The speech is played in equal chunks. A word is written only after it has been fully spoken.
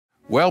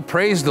Well,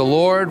 praise the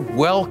Lord.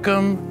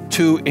 Welcome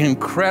to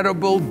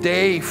incredible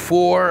day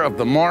 4 of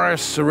the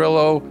Morris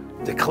Cerullo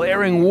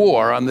Declaring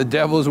War on the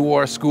Devil's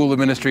War School of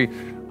Ministry.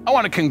 I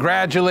want to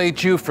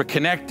congratulate you for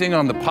connecting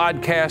on the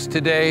podcast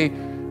today.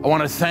 I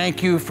want to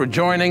thank you for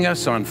joining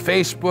us on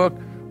Facebook,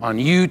 on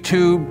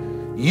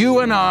YouTube. You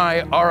and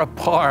I are a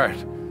part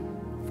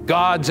of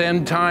God's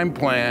end time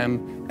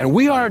plan, and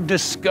we are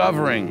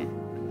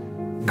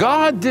discovering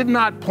God did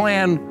not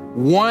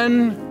plan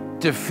one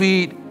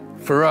defeat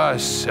for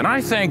us. And I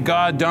thank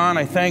God, Don,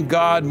 I thank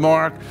God,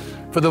 Mark,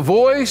 for the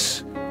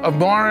voice of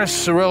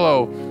Morris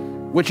Cerullo,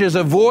 which is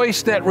a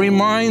voice that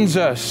reminds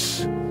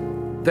us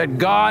that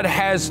God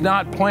has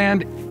not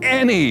planned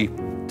any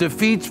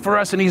defeats for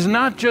us. And he's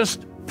not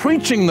just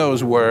preaching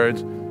those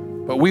words,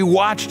 but we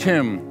watched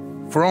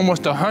him for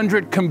almost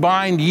 100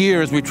 combined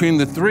years between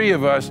the three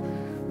of us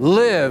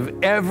live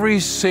every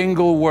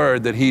single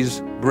word that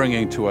he's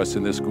bringing to us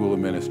in this school of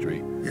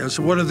ministry. Yes,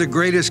 one of the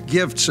greatest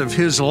gifts of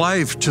his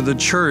life to the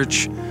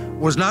church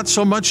was not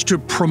so much to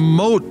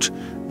promote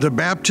the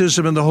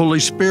baptism in the Holy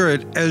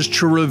Spirit as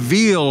to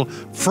reveal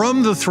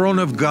from the throne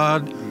of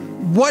God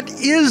what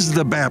is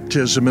the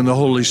baptism in the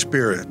Holy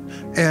Spirit.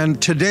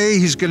 And today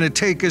he's going to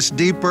take us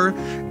deeper,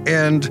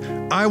 and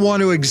I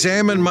want to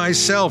examine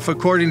myself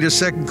according to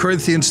 2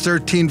 Corinthians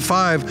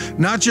 13:5.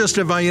 Not just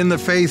am I in the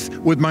faith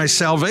with my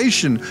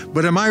salvation,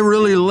 but am I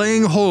really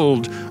laying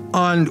hold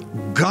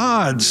on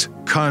God's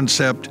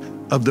concept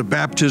of the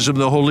baptism of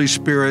the Holy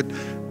Spirit,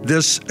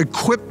 this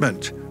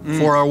equipment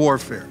for our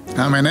warfare.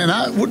 Amen. And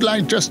I would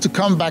like just to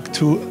come back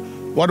to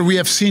what we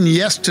have seen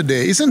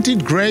yesterday. Isn't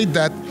it great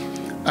that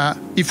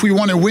if we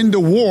want to win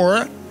the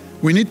war,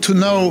 we need to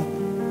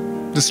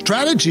know the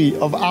strategy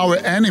of our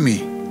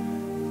enemy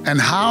and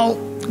how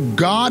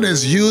God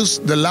has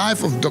used the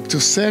life of Dr.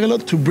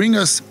 Cerullo to bring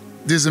us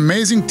this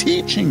amazing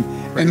teaching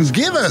and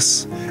give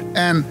us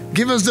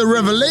the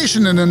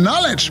revelation and the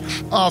knowledge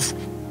of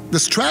the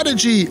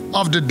strategy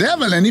of the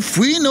devil. And if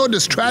we know the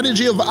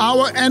strategy of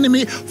our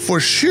enemy, for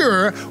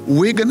sure,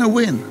 we're going to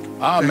win.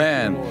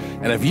 Amen.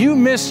 And if you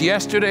missed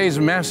yesterday's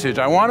message,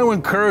 I want to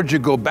encourage you,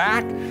 go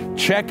back,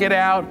 check it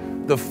out.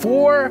 The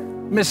 4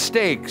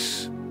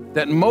 mistakes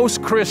that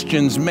most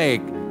Christians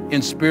make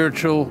in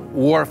spiritual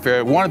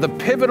warfare. One of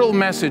the pivotal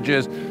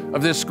messages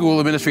of this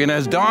school of ministry. And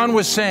as Don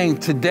was saying,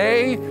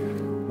 today,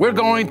 we're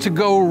going to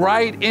go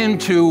right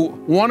into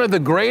one of the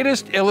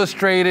greatest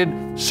illustrated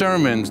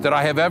sermons that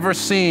I have ever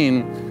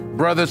seen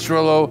Brother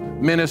Cerullo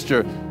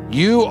minister.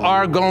 You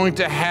are going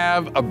to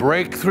have a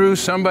breakthrough.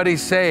 Somebody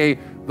say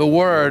the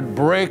word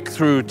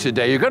breakthrough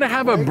today. You're going to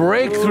have a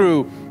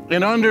breakthrough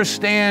in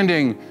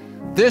understanding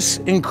this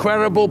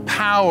incredible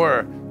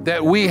power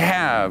that we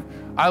have.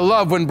 I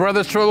love when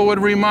Brother Cerullo would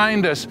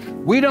remind us,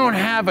 we don't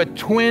have a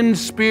twin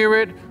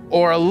spirit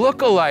or a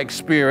look-alike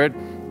spirit,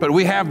 but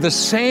we have the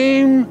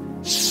same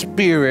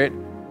Spirit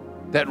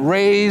that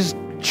raised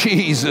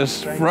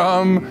Jesus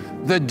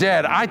from the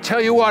dead. I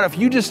tell you what, if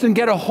you just can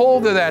get a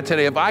hold of that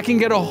today, if I can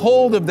get a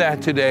hold of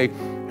that today,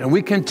 and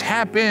we can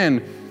tap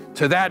in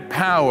to that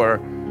power,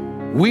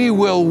 we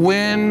will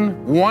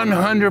win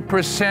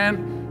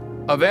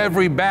 100% of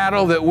every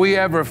battle that we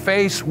ever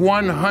face,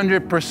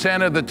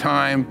 100% of the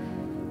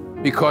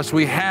time, because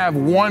we have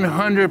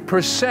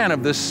 100%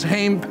 of the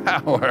same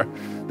power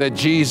that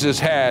Jesus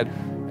had.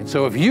 And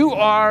so if you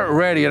are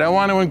ready, and I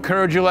want to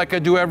encourage you like I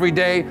do every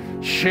day,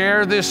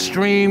 share this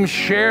stream,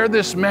 share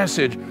this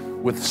message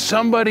with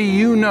somebody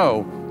you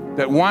know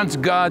that wants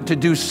God to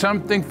do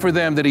something for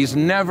them that he's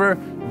never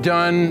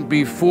done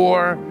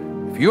before.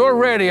 If you're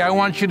ready, I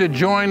want you to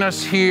join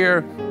us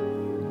here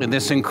in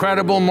this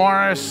incredible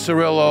Morris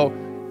Cerullo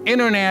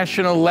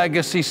International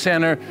Legacy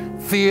Center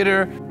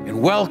Theater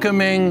in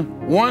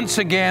welcoming once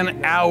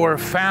again our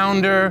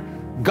founder,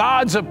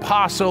 God's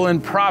apostle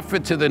and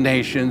prophet to the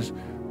nations.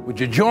 Would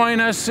you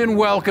join us in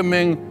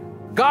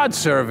welcoming God's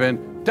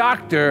servant,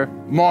 Dr.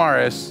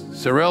 Morris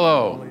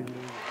Cerullo.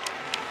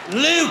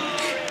 Luke,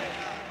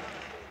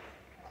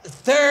 the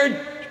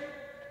 3rd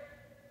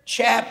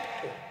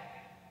chapter.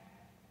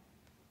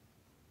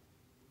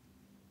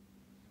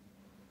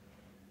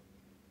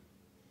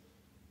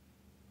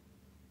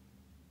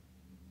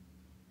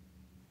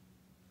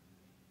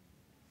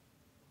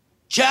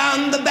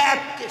 John the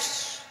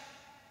Baptist,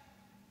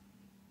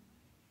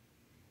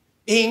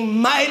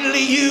 being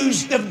mightily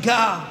used of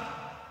God,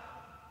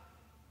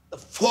 the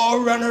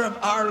forerunner of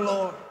our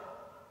Lord,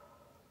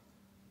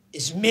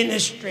 is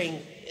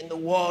ministering in the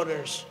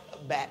waters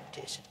of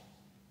baptism.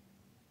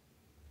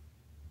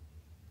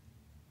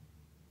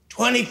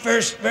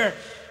 21st verse.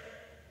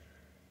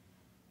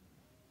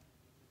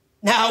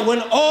 Now,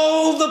 when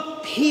all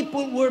the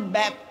people were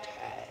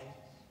baptized,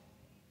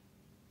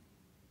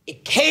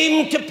 it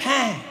came to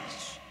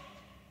pass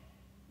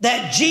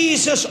that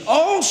Jesus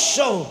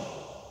also,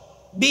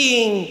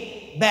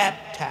 being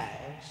baptized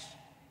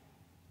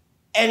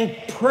and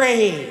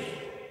prayed,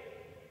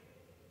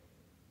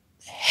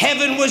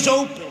 heaven was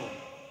open,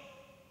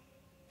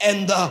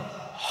 and the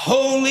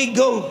Holy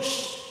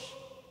Ghost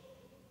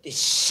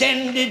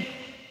descended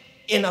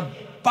in a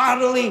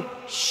bodily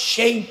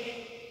shape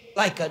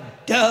like a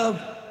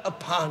dove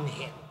upon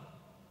him.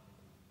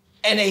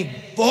 And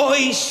a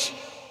voice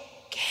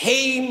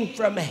came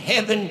from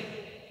heaven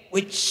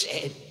which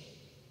said,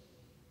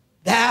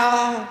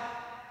 Thou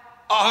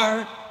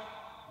art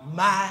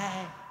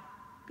my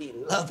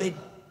beloved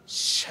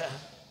Son,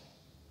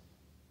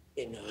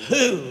 in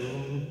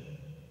whom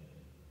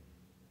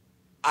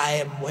I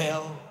am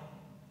well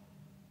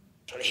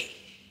pleased.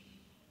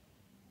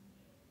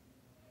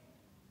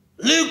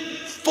 Luke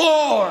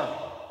 4,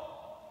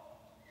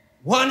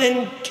 1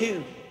 and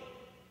 2.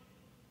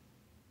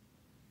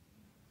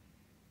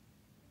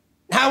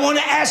 Now I want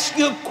to ask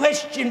you a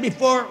question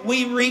before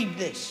we read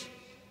this.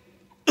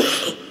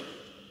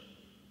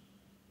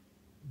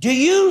 Do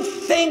you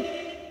think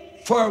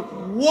for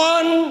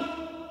one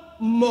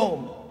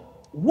moment,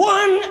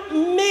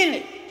 1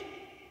 minute,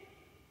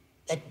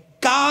 that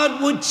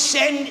God would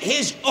send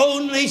his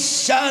only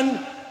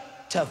Son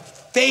to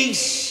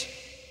face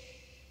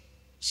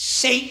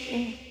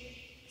Satan,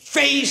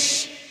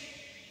 face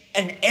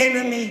an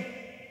enemy,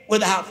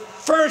 without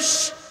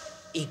first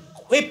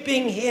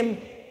equipping him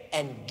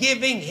and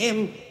giving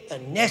him the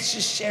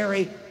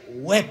necessary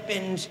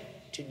weapons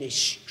to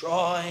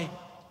destroy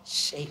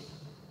Satan?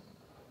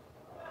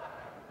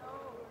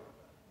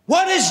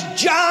 What does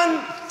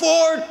John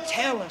 4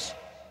 tell us?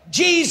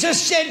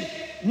 Jesus said,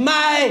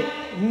 my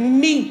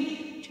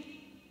meat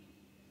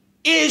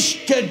is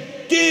to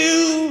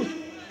do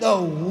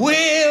the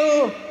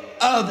will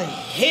of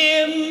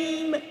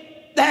him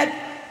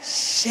that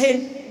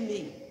sent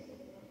me.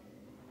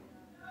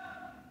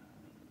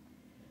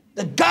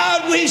 The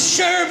God we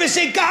serve is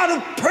a God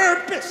of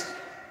purpose.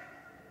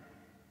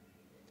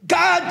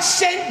 God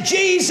sent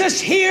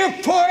Jesus here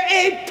for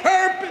a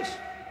purpose.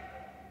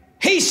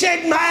 He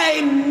said,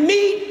 my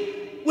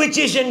meat, which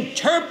is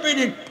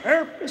interpreted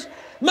purpose,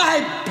 my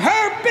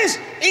purpose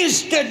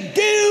is to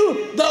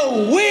do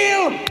the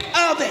will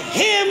of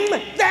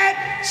him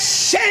that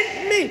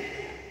sent me.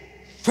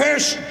 1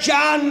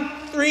 John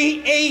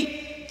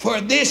 3:8,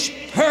 for this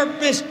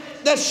purpose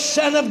the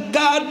Son of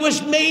God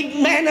was made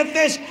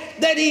manifest,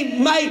 that he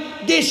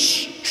might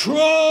destroy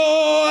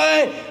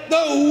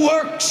the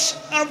works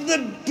of the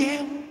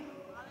devil.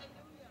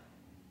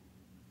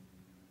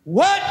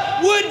 What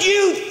would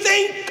you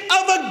think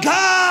of a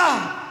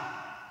God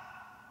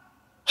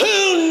who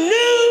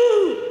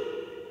knew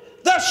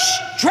the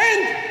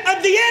strength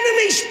of the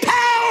enemy's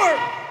power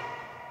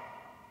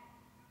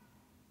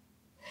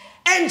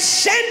and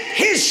sent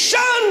his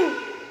Son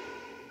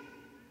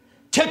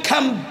to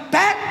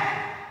combat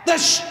the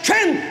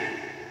strength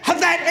of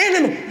that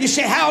enemy? You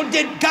say, how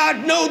did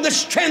God know the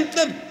strength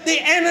of the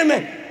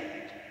enemy?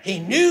 He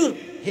knew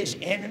his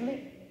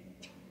enemy,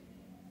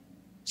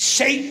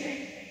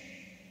 Satan,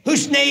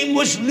 whose name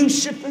was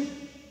Lucifer,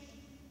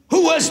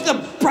 who was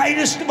the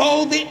brightest of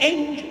all the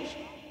angels,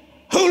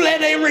 who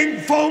led a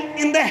revolt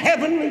in the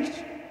heavenlies.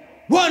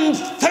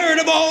 1/3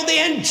 of all the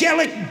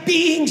angelic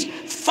beings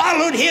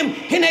followed him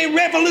in a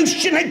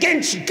revolution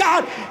against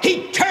God.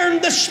 He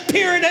turned the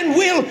spirit and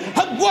will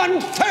of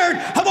 1/3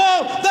 of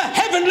all the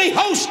heavenly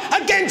hosts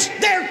against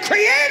their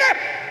creator.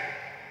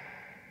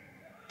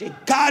 Did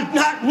God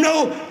not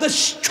know the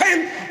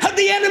strength of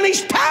the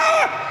enemy's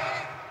power?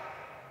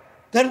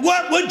 Then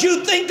what would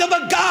you think of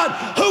a God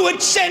who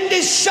would send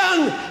his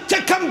Son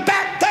to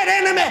combat that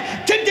enemy,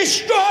 to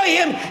destroy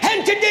him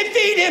and to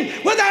defeat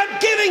him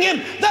without giving him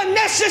the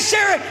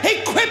necessary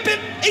equipment,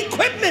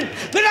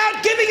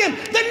 without giving him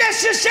the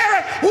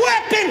necessary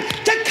weapon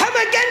to come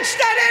against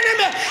that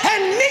enemy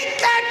and meet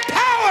that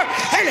power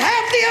and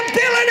have the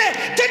ability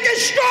to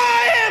destroy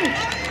him?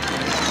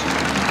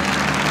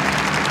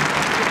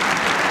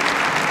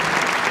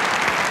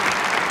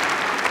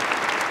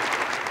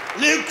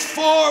 Luke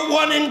 4,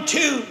 1 and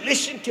 2,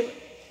 listen to it.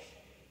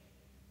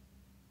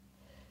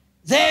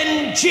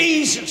 Then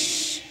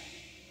Jesus,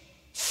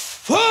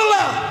 full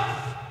of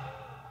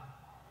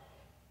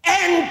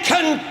and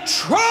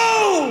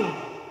controlled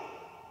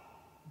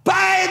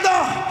by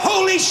the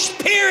Holy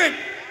Spirit,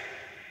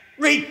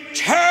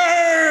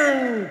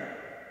 returned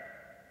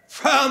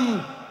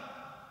from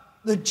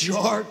the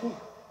Jordan.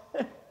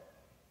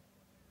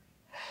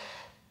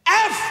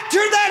 After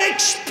that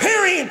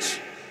experience,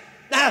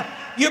 now,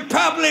 you're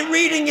probably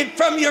reading it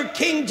from your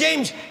King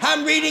James.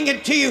 I'm reading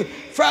it to you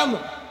from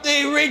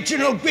the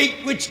original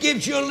Greek, which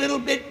gives you a little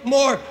bit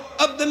more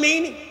of the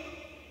meaning.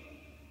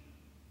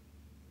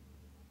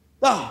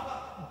 The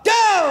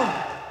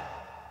dove,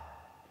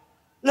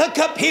 look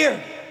up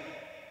here,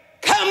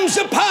 comes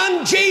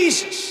upon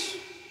Jesus.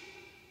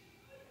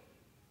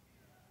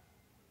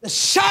 The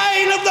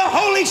sign of the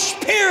Holy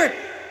Spirit.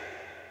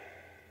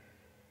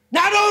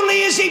 Not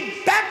only is he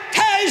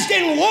baptized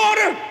in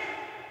water,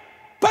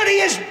 but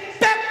he is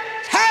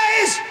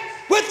baptized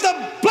with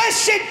the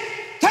blessed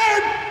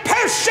third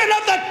person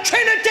of the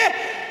Trinity.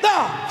 The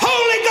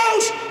Holy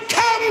Ghost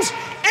comes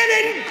and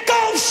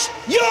engulfs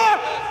your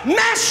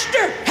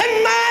master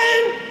and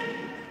mine.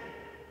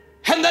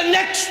 And the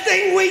next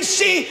thing we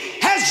see,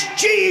 as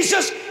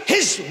Jesus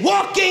is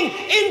walking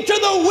into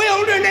the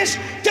wilderness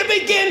to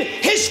begin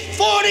his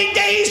 40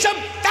 days of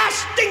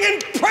fasting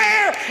and prayer,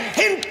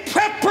 in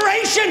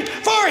preparation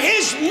for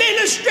his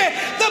ministry.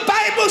 The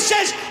Bible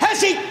says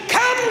as he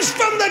comes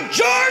from the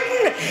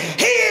Jordan,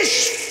 he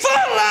is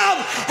full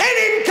of and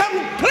in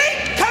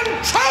complete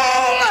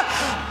control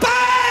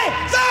by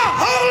the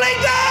Holy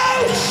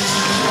Ghost.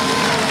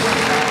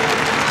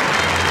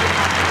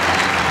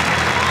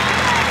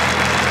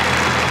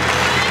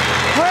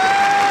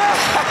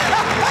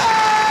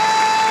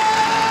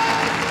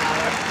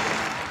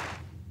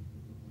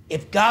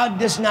 If God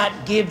does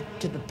not give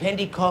to the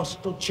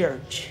Pentecostal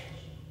church,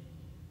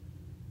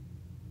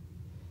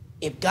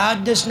 if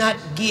God does not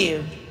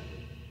give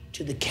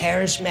to the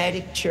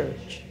charismatic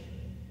church,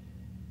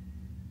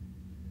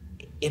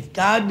 if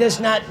God does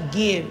not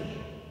give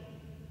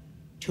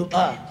to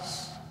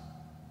us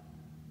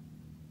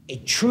a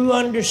true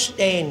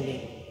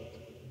understanding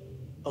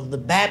of the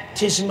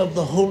baptism of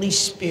the Holy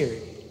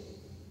Spirit,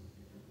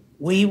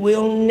 we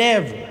will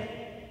never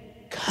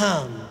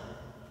come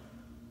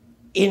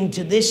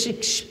into this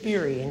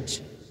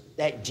experience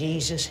that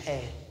Jesus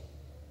had.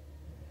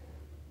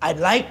 I'd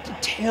like to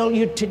tell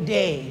you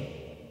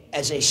today,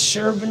 as a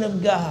servant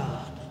of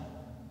God,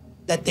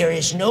 that there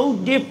is no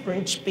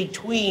difference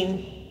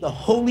between the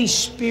Holy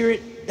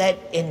Spirit that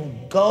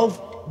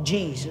engulfed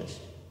Jesus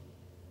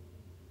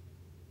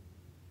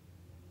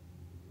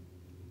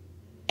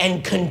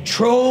and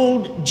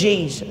controlled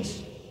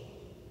Jesus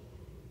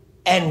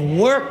and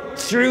worked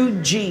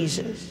through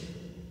Jesus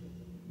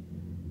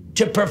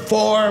to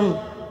perform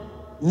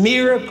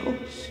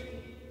miracles,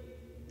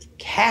 the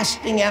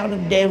casting out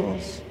of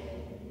devils,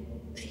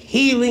 the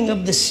healing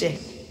of the sick.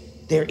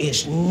 There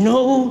is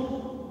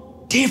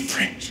no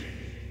difference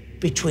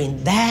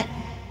between that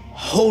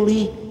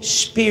Holy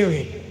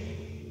Spirit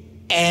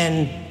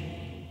and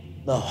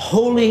the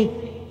Holy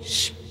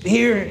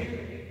Spirit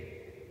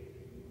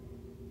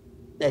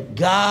that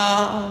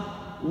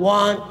God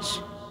wants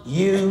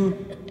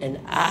you and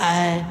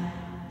I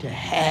to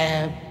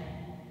have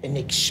an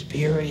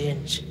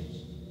experience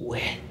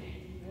with.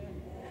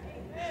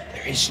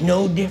 There is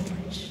no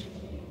difference.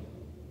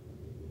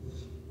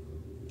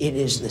 It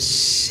is the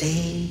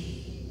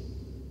same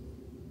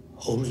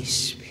Holy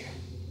Spirit.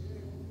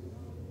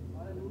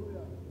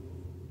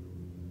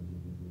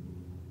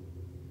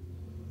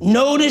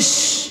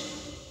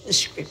 Notice the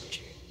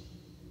scripture.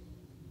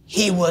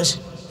 He was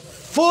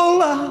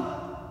full of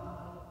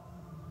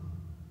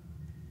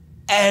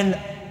and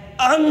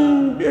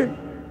under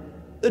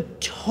the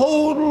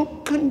total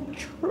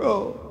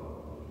control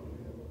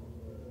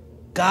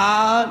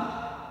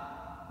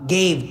God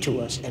gave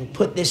to us. And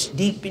put this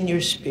deep in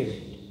your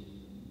spirit.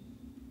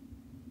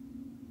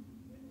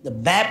 The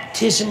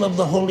baptism of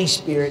the Holy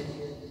Spirit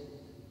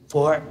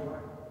for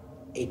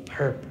a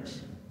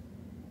purpose.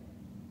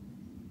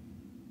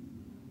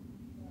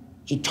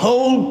 He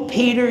told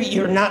Peter,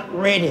 you're not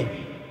ready.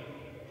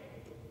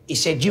 He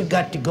said, you've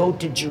got to go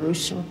to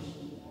Jerusalem.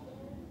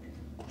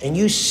 And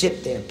you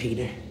sit there,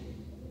 Peter.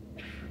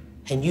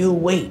 And you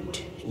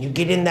wait, and you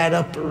get in that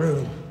upper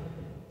room,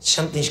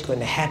 something's going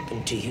to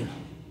happen to you.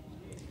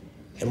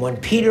 And when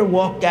Peter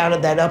walked out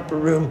of that upper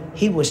room,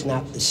 he was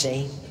not the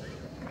same.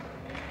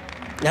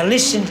 Now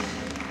listen,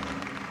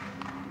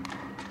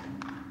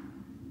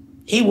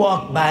 he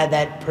walked by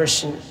that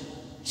person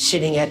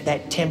sitting at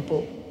that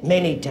temple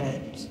many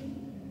times.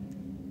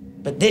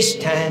 But this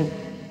time,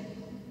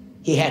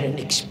 he had an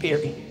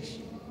experience.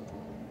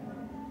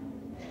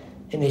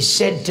 And he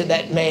said to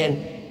that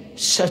man,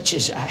 such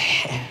as I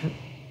have,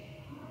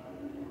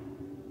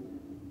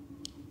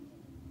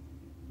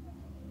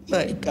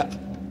 my God.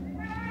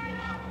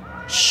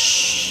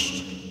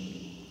 Shh.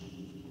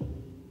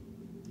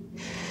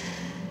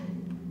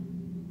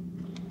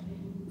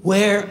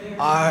 Where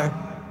are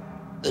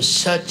the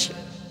such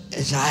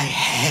as I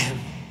have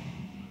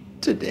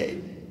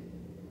today?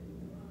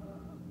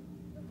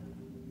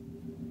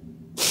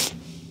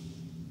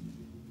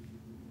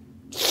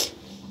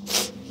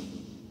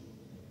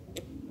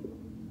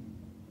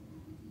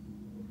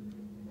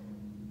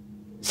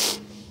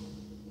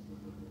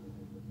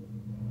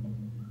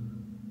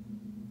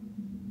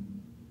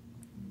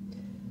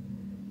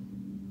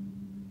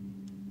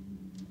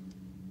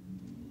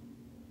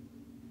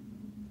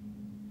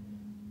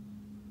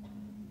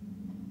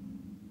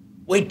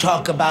 We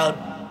talk about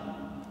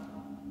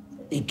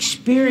the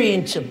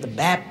experience of the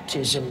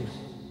baptism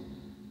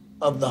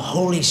of the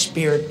Holy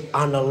Spirit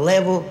on a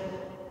level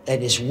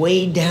that is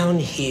way down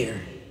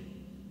here.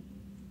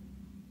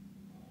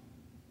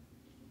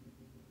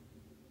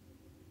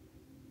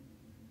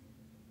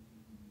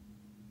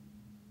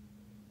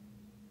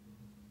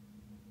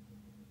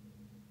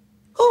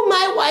 Oh,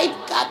 my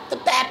wife got the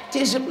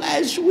baptism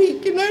last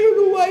week, and I don't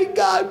know why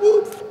God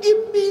won't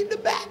give me the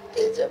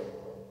baptism.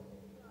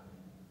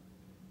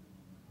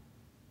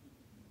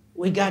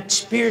 We got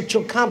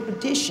spiritual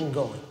competition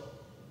going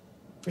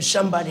for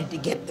somebody to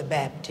get the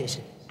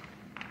baptism.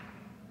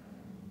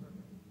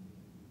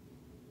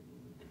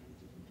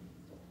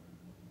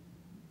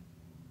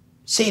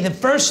 See, the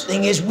first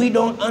thing is we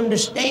don't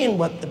understand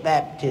what the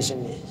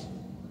baptism is.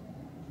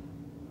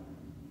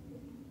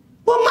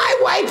 Well, my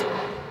wife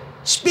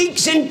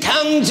speaks in tongues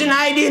tongues and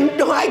I didn't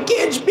know I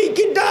can't speak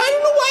in tongues. I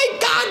don't know why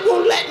God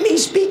won't let me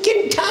speak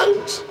in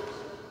tongues.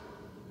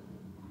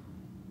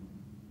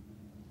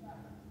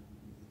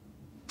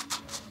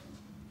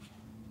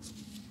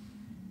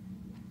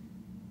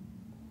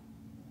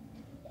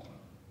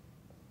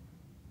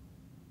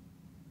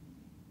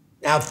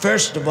 Now,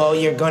 first of all,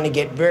 you're going to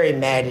get very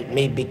mad at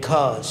me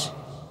because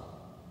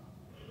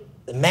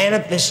the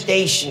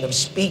manifestation of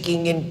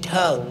speaking in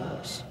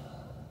tongues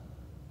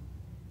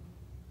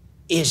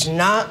is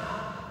not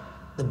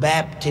the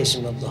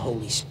baptism of the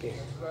Holy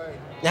Spirit.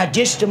 Now,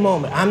 just a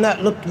moment.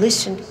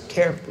 Listen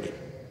carefully.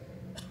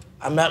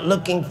 I'm not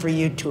looking for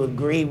you to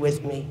agree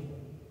with me.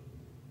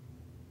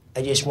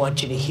 I just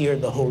want you to hear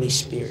the Holy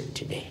Spirit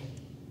today.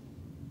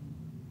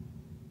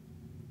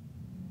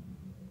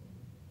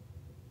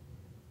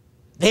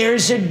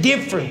 There's a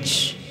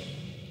difference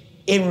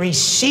in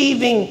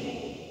receiving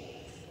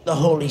the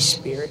Holy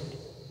Spirit,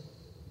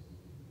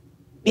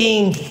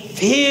 being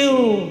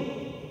filled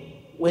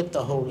with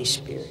the Holy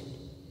Spirit,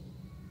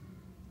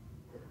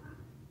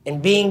 and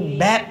being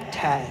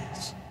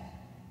baptized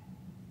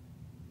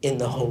in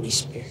the Holy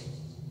Spirit.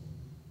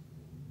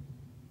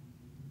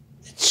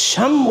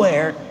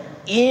 Somewhere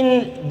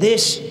in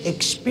this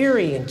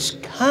experience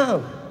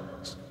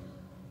comes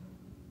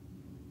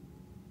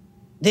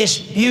this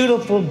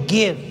beautiful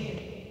gift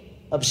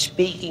of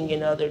speaking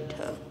in other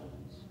tongues.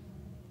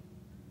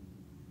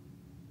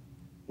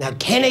 Now,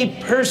 can a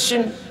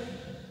person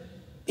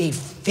be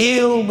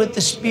filled with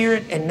the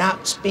Spirit and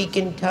not speak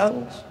in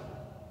tongues?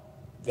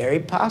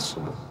 Very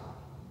possible.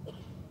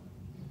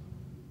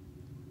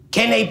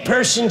 Can a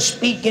person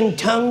speak in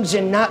tongues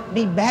and not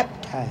be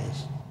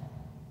baptized?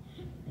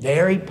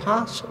 Very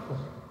possible.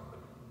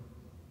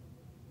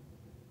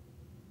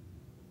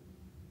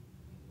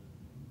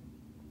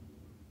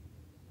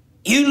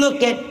 You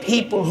look at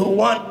people who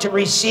want to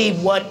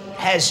receive what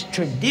has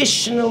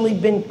traditionally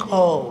been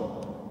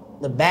called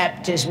the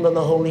baptism of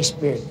the Holy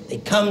Spirit. They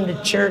come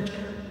to church.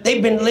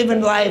 They've been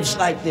living lives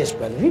like this,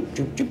 brother.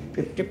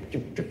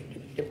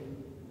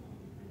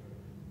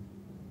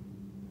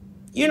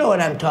 You know what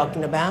I'm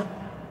talking about.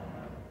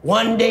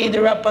 One day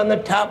they're up on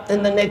the top,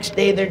 then the next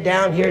day they're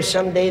down here,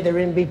 someday they're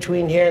in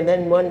between here, and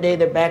then one day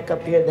they're back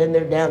up here, then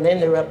they're down, then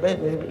they're up.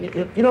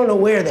 You don't know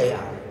where they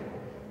are.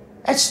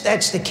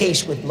 That's the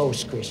case with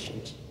most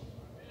Christians,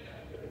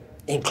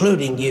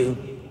 including you.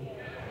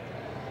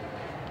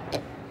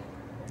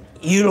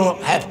 You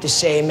don't have to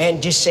say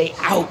amen, just say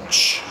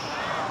ouch.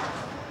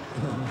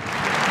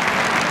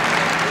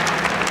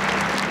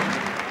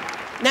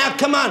 Now,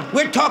 come on,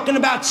 we're talking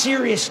about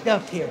serious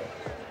stuff here.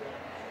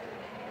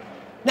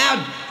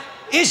 Now,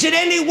 is it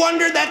any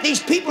wonder that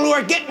these people who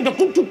are getting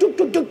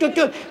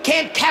the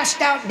can't cast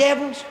out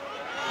devils?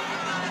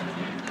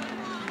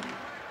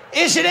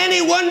 Is it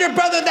any wonder,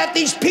 brother, that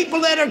these people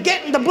that are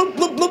getting the bloop,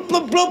 bloop, bloop,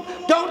 bloop,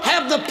 bloop don't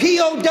have the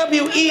POWER?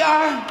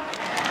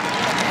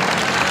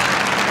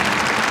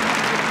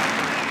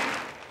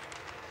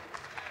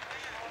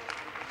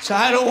 So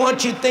I don't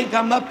want you to think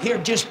I'm up here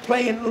just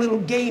playing a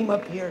little game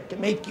up here to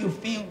make you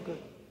feel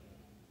good.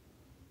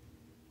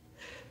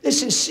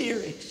 This is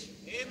serious.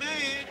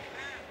 Amen.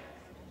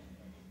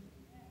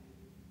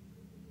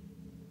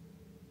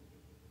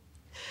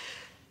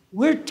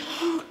 We're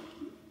talking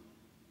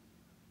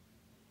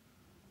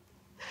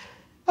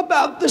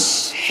about the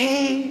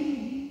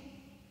same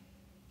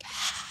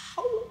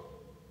power.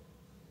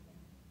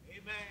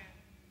 Amen.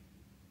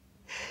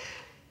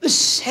 The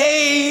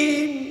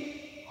same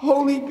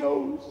Holy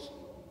Ghost.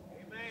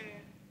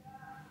 Amen.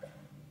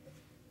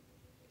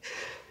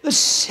 The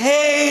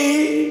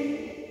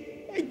same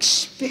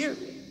experience.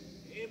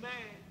 Amen.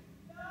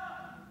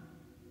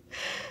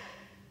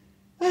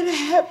 That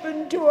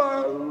happened to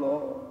our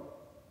Lord.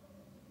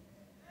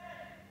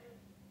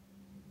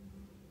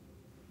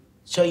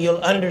 So you'll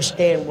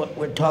understand what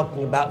we're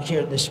talking about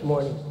here this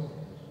morning.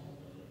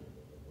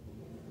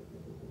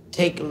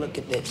 Take a look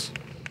at this.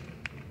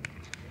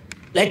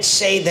 Let's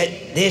say that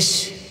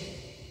this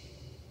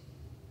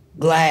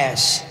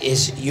glass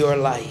is your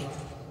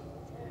life,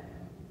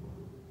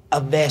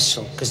 a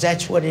vessel, because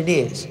that's what it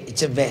is.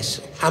 It's a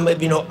vessel. How many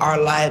of you know our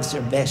lives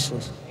are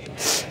vessels?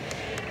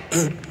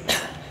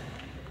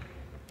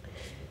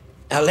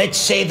 Now let's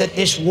say that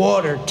this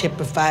water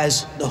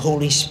typifies the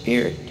Holy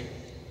Spirit.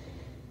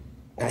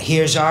 Now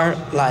here's our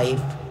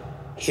life,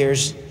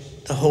 here's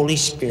the Holy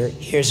Spirit,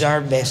 here's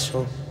our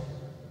vessel.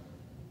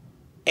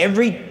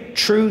 Every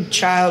true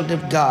child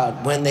of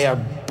God, when they are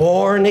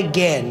born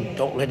again,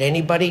 don't let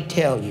anybody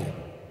tell you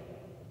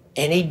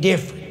any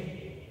different.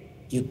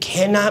 You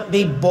cannot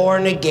be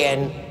born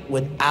again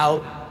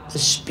without the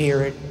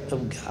Spirit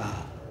of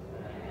God.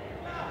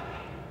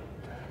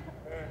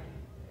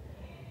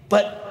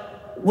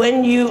 But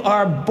when you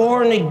are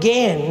born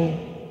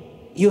again,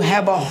 you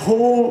have a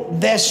whole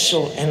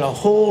vessel and a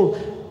whole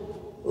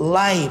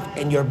life,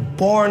 and you're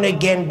born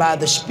again by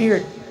the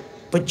Spirit,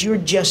 but you're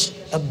just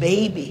a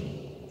baby.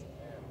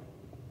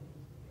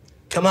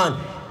 Come on,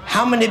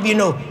 how many of you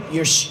know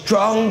you're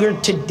stronger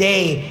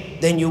today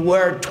than you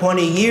were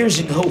 20 years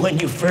ago when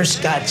you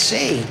first got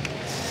saved?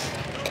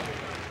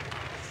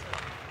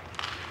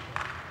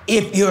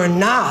 If you're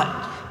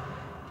not,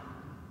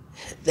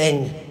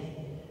 then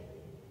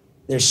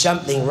there's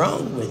something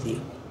wrong with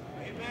you.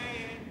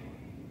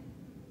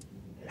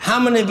 How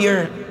many of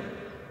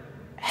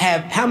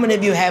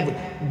you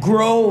have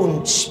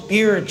grown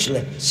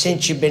spiritually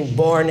since you've been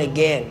born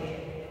again?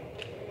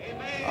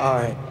 All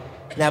right.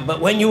 Now,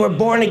 but when you were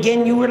born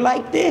again, you were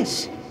like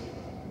this.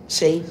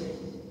 See,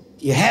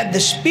 you had the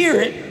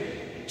Spirit.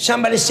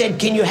 Somebody said,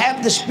 can you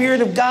have the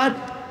Spirit of God?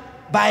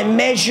 By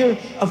measure,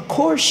 of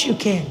course you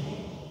can.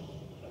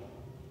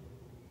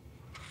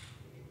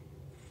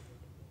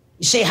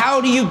 You say,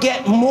 how do you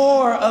get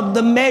more of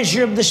the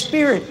measure of the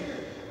Spirit?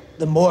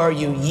 The more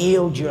you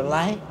yield your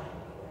life.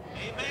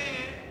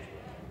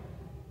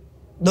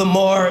 The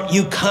more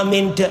you come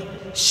into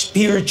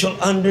spiritual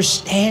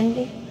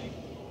understanding.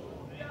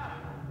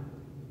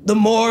 The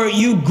more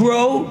you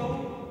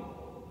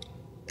grow,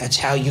 that's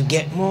how you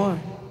get more.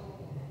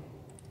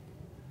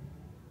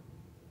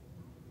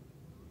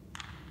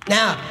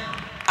 Now,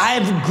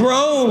 I've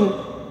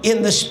grown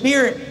in the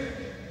Spirit,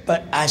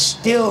 but I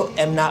still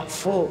am not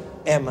full,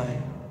 am I?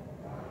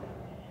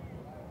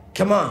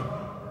 Come on.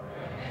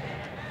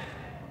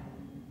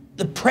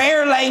 The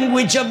prayer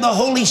language of the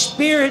Holy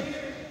Spirit,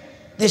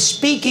 the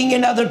speaking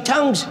in other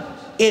tongues,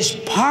 is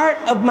part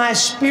of my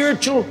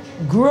spiritual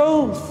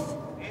growth.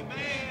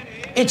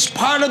 It's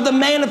part of the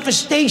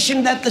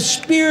manifestation that the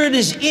Spirit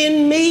is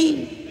in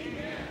me.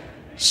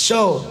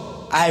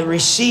 So I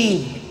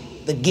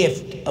receive the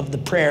gift of the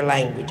prayer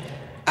language.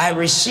 I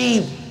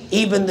receive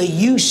even the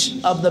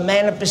use of the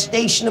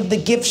manifestation of the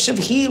gifts of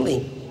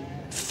healing,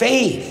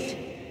 faith,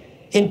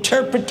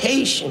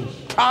 interpretation,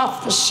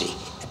 prophecy.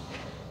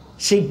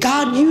 See,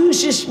 God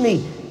uses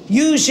me,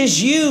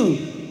 uses you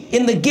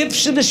in the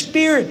gifts of the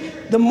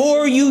Spirit. The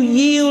more you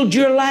yield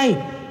your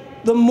life,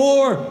 the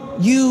more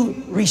you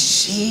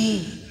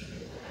receive.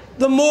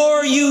 The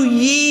more you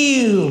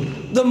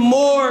yield, the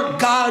more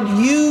God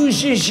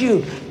uses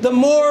you. The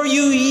more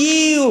you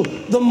yield,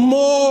 the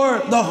more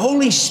the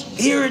Holy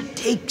Spirit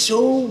takes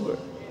over.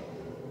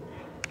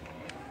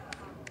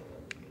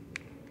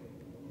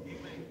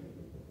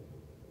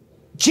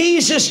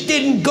 Jesus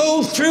didn't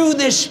go through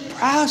this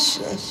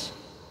process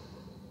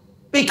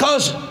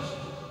because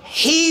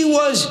he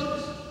was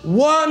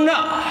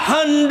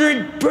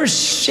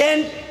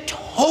 100%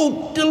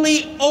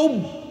 totally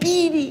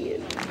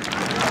obedient.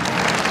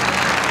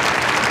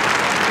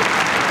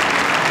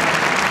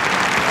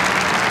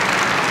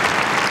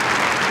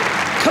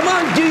 Come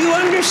on, do you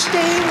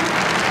understand?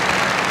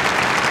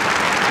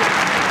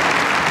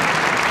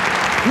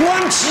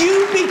 Once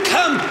you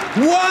become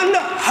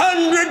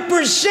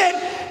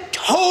 100%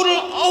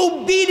 total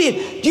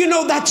obedient, you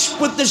know that's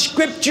what the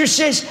scripture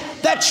says.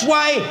 That's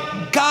why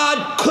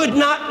God could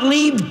not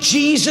leave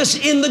Jesus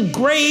in the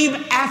grave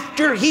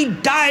after he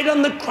died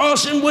on the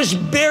cross and was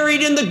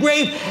buried in the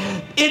grave.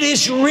 It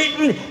is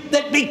written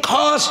that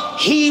because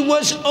he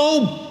was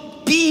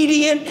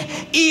obedient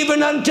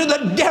even unto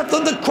the death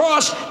of the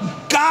cross,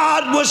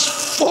 God was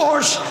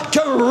forced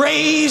to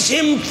raise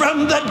him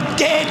from the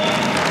dead.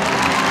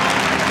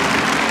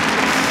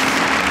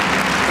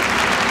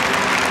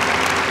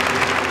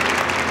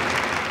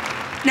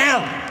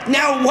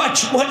 Now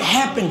watch what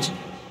happens.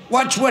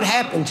 Watch what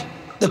happens.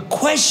 The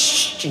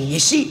question, you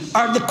see,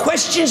 are the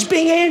questions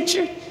being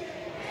answered?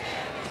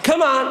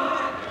 Come on.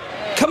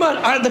 Come on,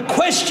 are the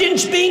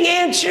questions being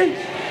answered?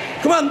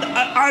 Come on,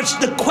 are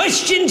the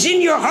questions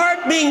in your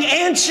heart being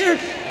answered?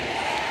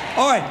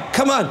 All right,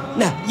 come on.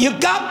 Now, you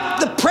got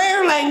the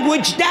prayer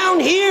language down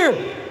here.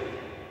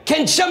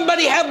 Can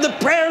somebody have the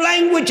prayer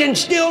language and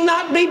still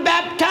not be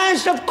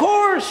baptized? Of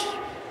course.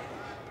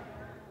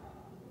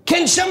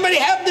 Can somebody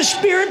have the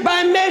Spirit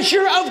by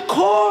measure? Of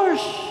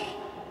course.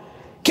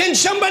 Can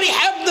somebody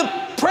have the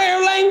prayer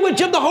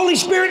language of the Holy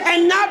Spirit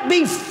and not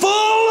be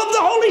full of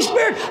the Holy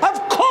Spirit?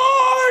 Of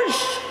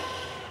course.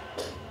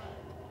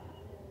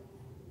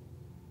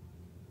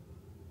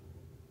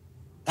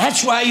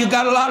 That's why you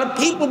got a lot of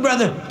people,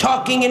 brother,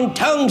 talking in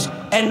tongues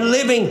and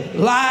living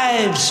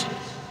lives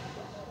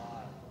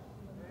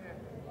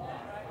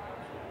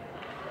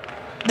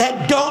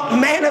that don't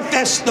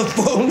manifest the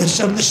fullness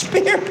of the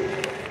Spirit.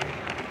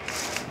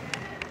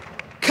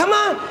 Come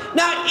on.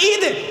 Now,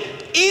 either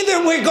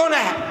we're going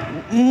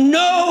to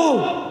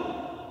know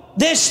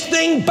this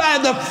thing by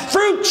the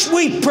fruits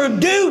we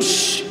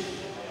produce,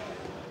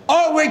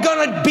 or we're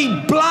going to be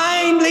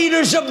blind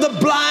leaders of the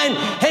blind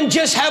and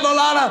just have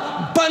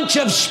a bunch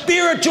of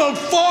spiritual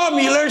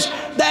formulas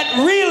that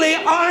really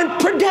aren't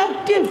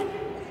productive.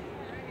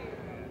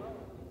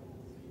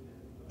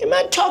 Am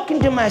I talking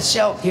to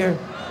myself here?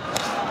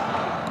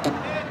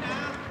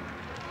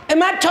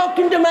 Am I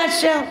talking to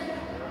myself?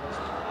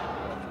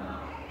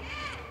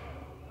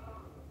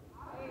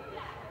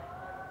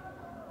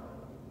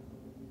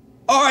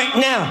 All right,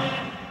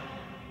 now,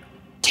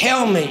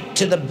 tell me,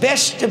 to the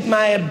best of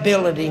my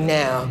ability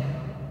now,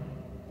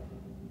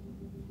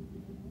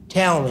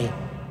 tell me,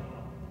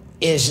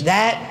 is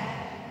that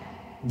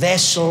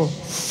vessel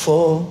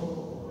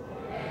full?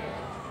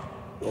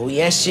 Oh,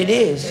 yes, it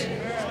is.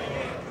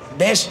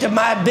 best of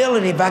my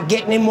ability. If I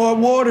get any more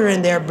water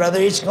in there, brother,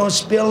 it's going to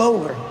spill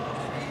over.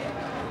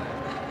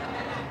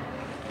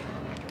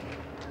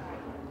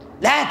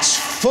 That's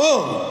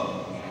full.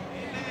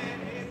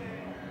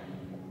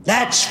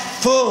 That's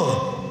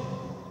full.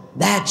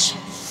 That's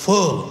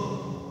full.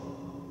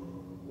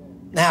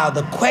 Now,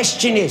 the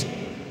question is,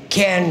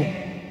 can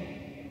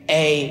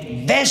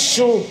a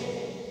vessel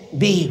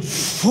be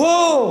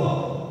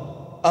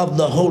full of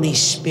the Holy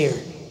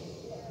Spirit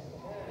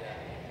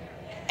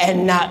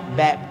and not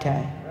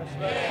baptized?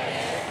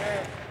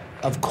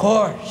 Of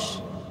course.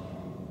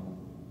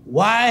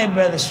 Why,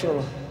 Brother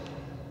Cerullo?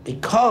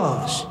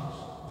 Because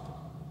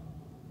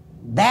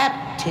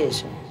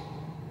baptism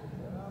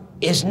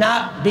is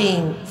not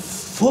being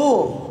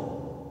full.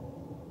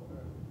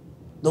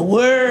 The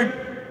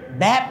word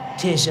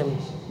baptism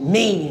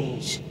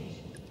means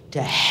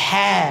to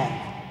have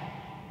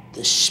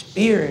the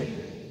Spirit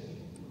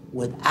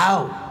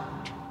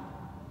without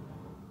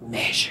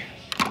measure.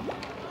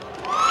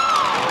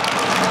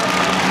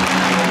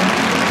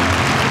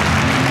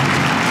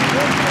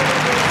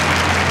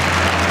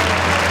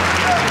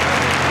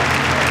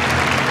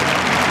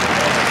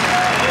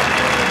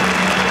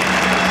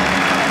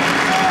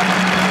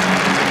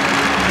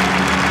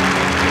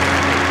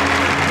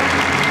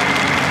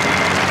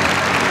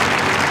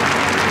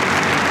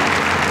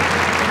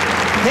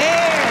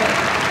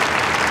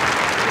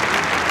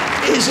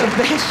 Is a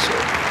vessel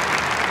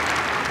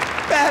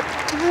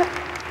baptized.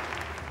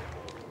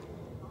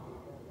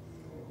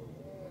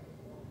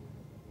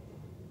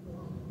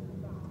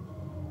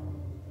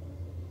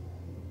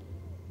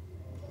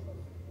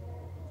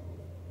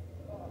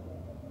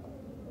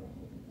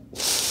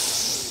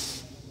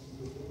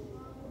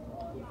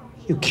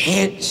 You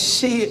can't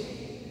see it.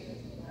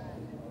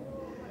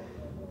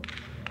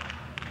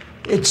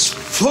 It's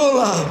full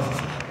of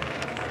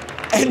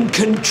and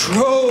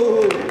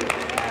controlled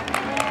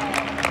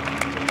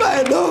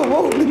by the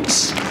Holy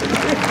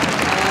Spirit.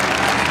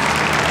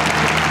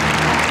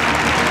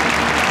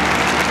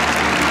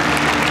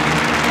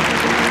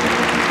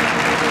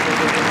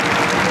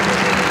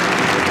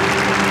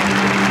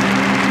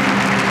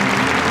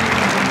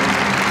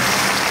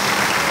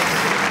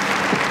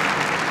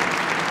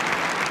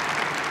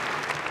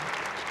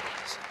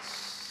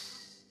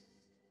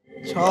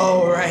 It's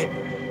all right.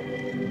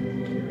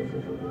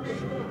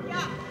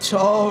 It's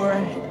all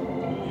right.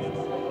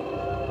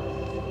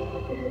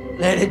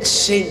 Let it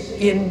sink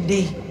in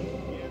deep.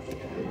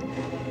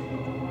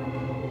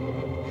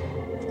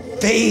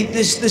 Faith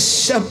is the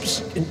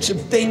substance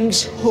of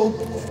things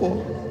hoped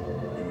for,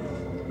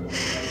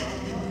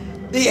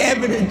 the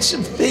evidence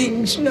of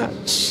things not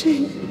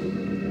seen.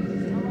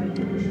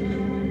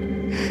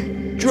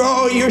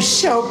 Draw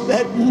yourself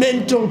that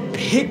mental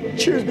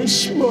picture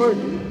this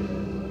morning.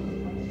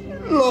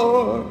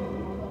 Lord,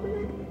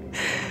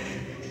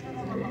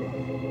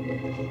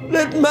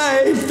 let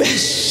my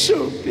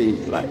vessel be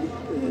like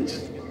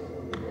this,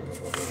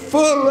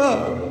 full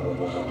of,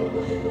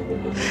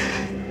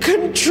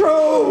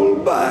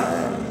 controlled by,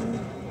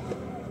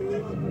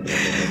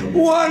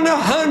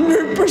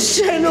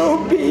 100%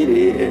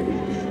 obedient.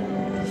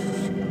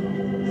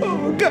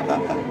 Oh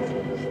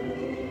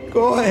God,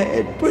 go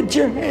ahead, put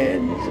your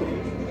hands up.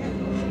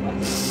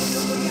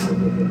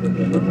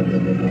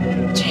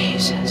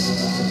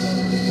 Jesus.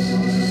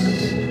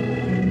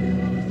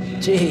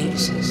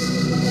 Jesus.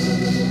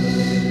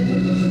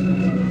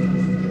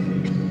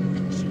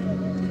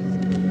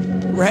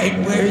 Right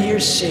where you're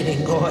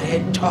sitting, go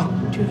ahead, talk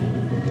to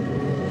him.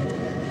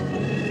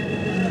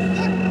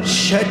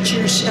 Shut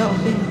yourself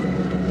in.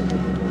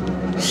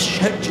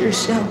 Shut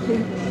yourself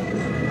in.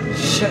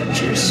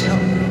 Shut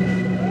yourself in.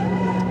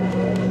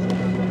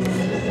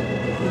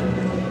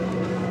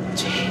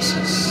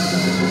 Jesus.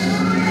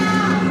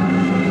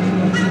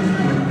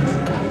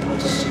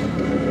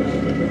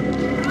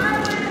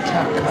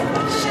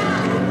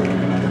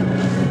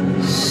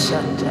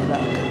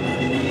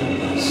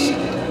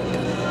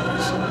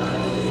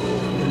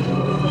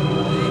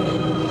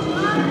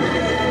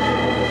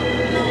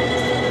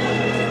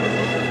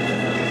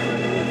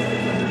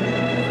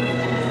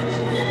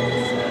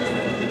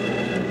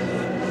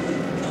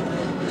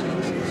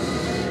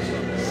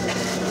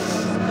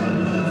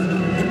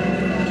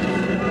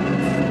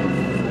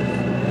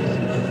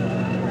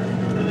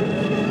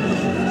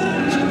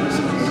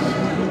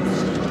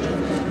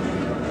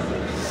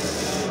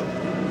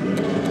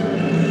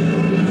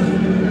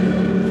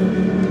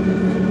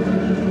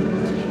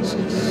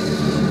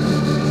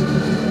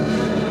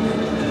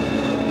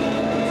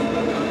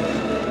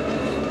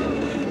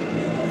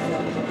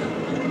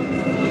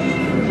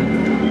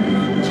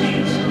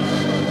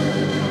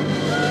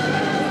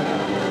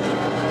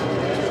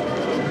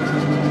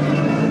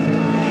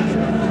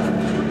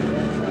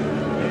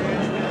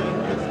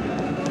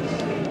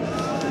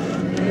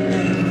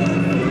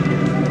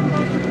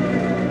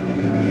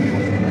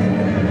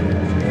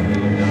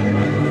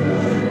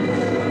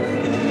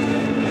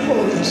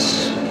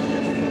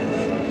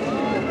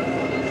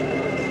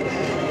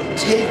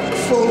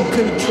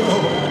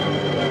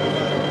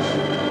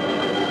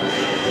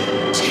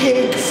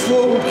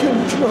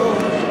 control.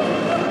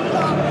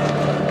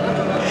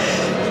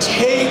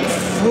 Take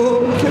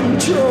full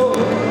control.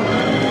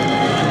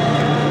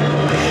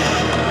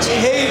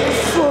 Take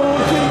full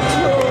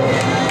control.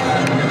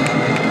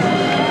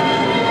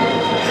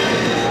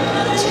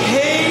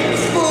 Take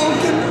full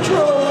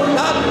control,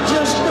 not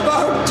just of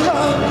our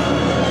tongue,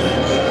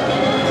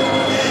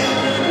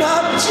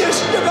 not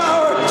just of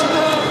our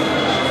tongue.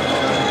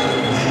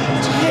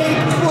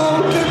 Take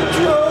full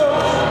control.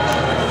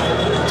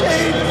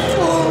 Take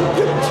full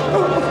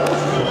control.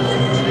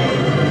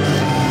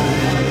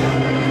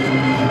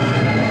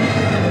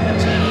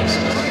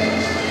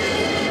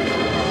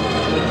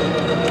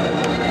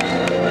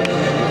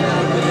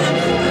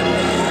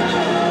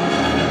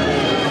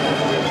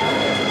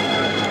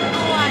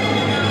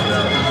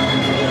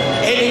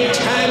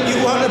 Anytime you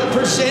want to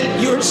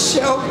present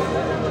yourself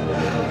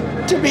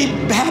to be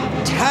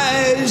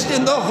baptized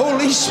in the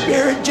Holy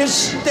Spirit,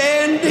 just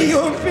stand to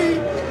your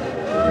feet.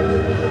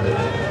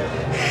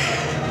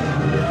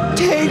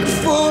 Take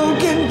full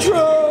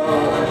control,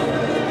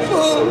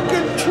 full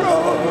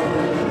control,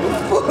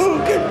 full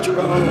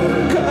control,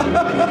 God.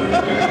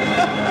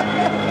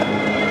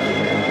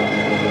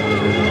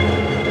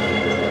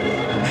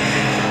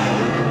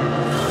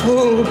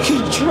 Full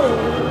control,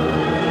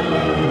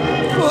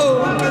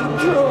 full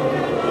control,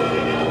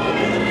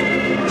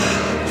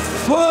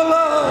 full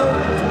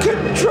of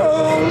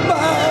control by.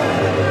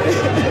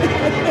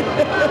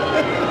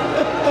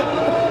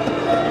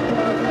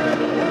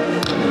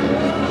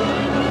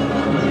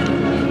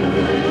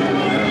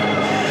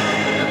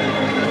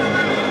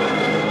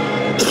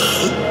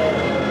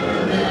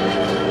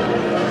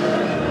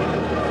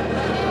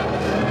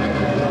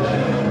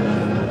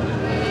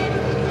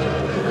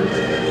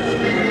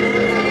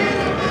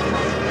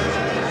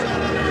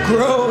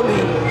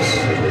 Groanings,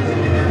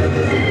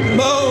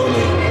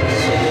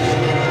 moanings,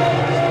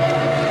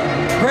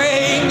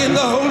 praying in the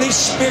Holy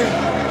Spirit,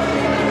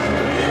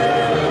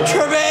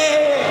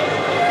 travail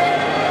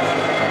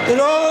that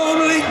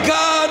only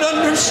God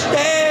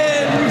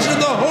understands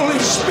and the Holy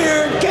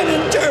Spirit can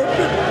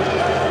interpret.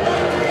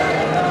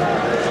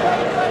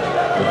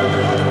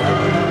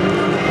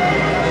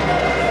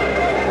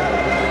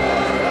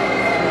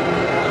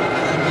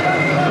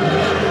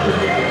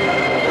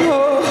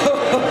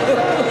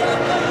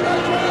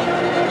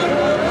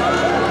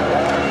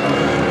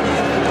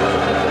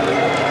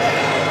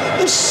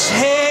 The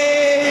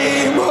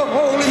same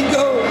Holy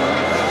Ghost,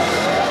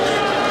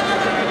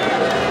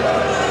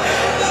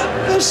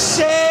 the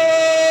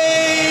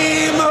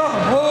same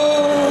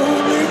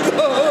Holy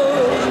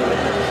Ghost,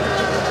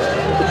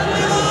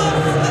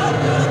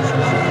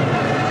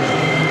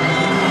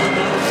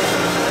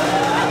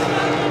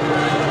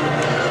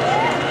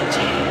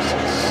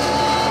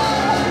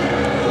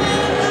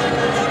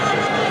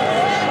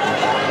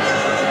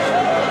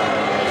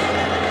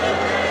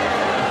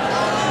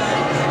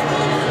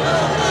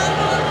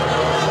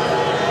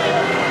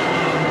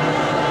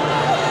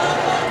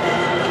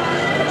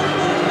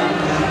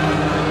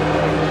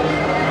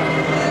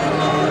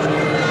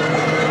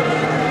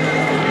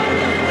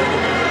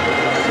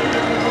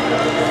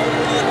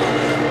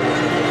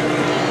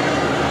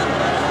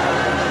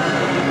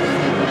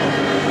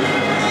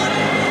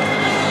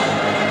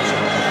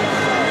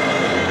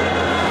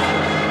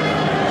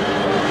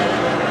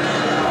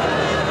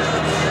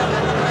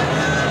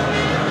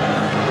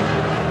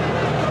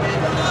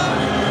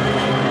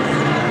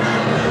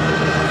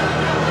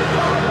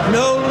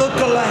 no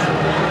look-alike,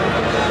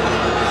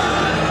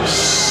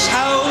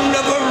 sound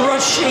of a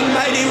rushing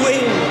mighty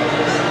wind,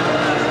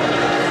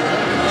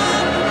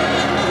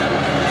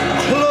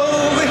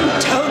 cloven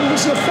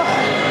tongues of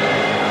fire,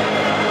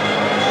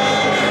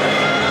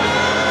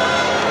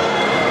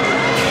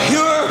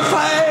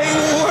 purifying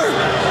work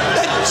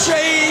that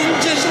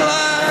changes lives.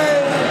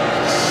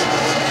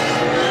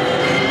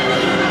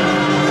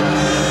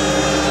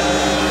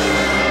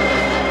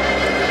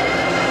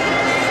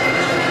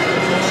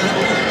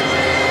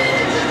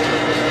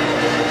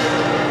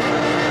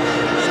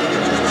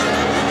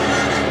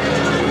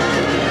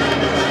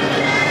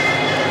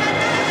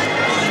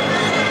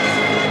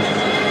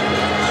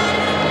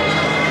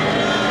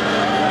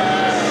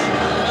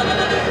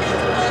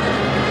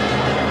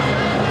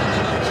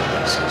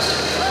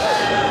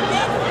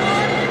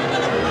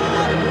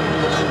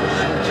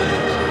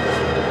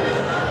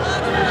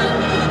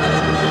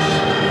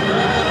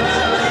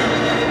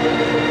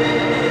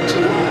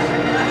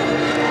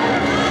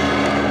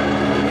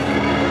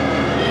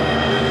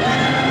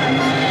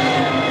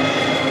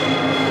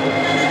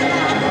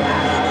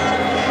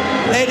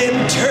 Let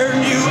him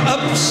turn you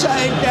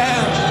upside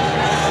down.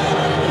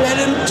 Let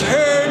him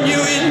turn you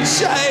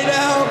inside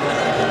out.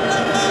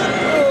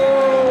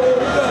 Oh,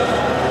 God.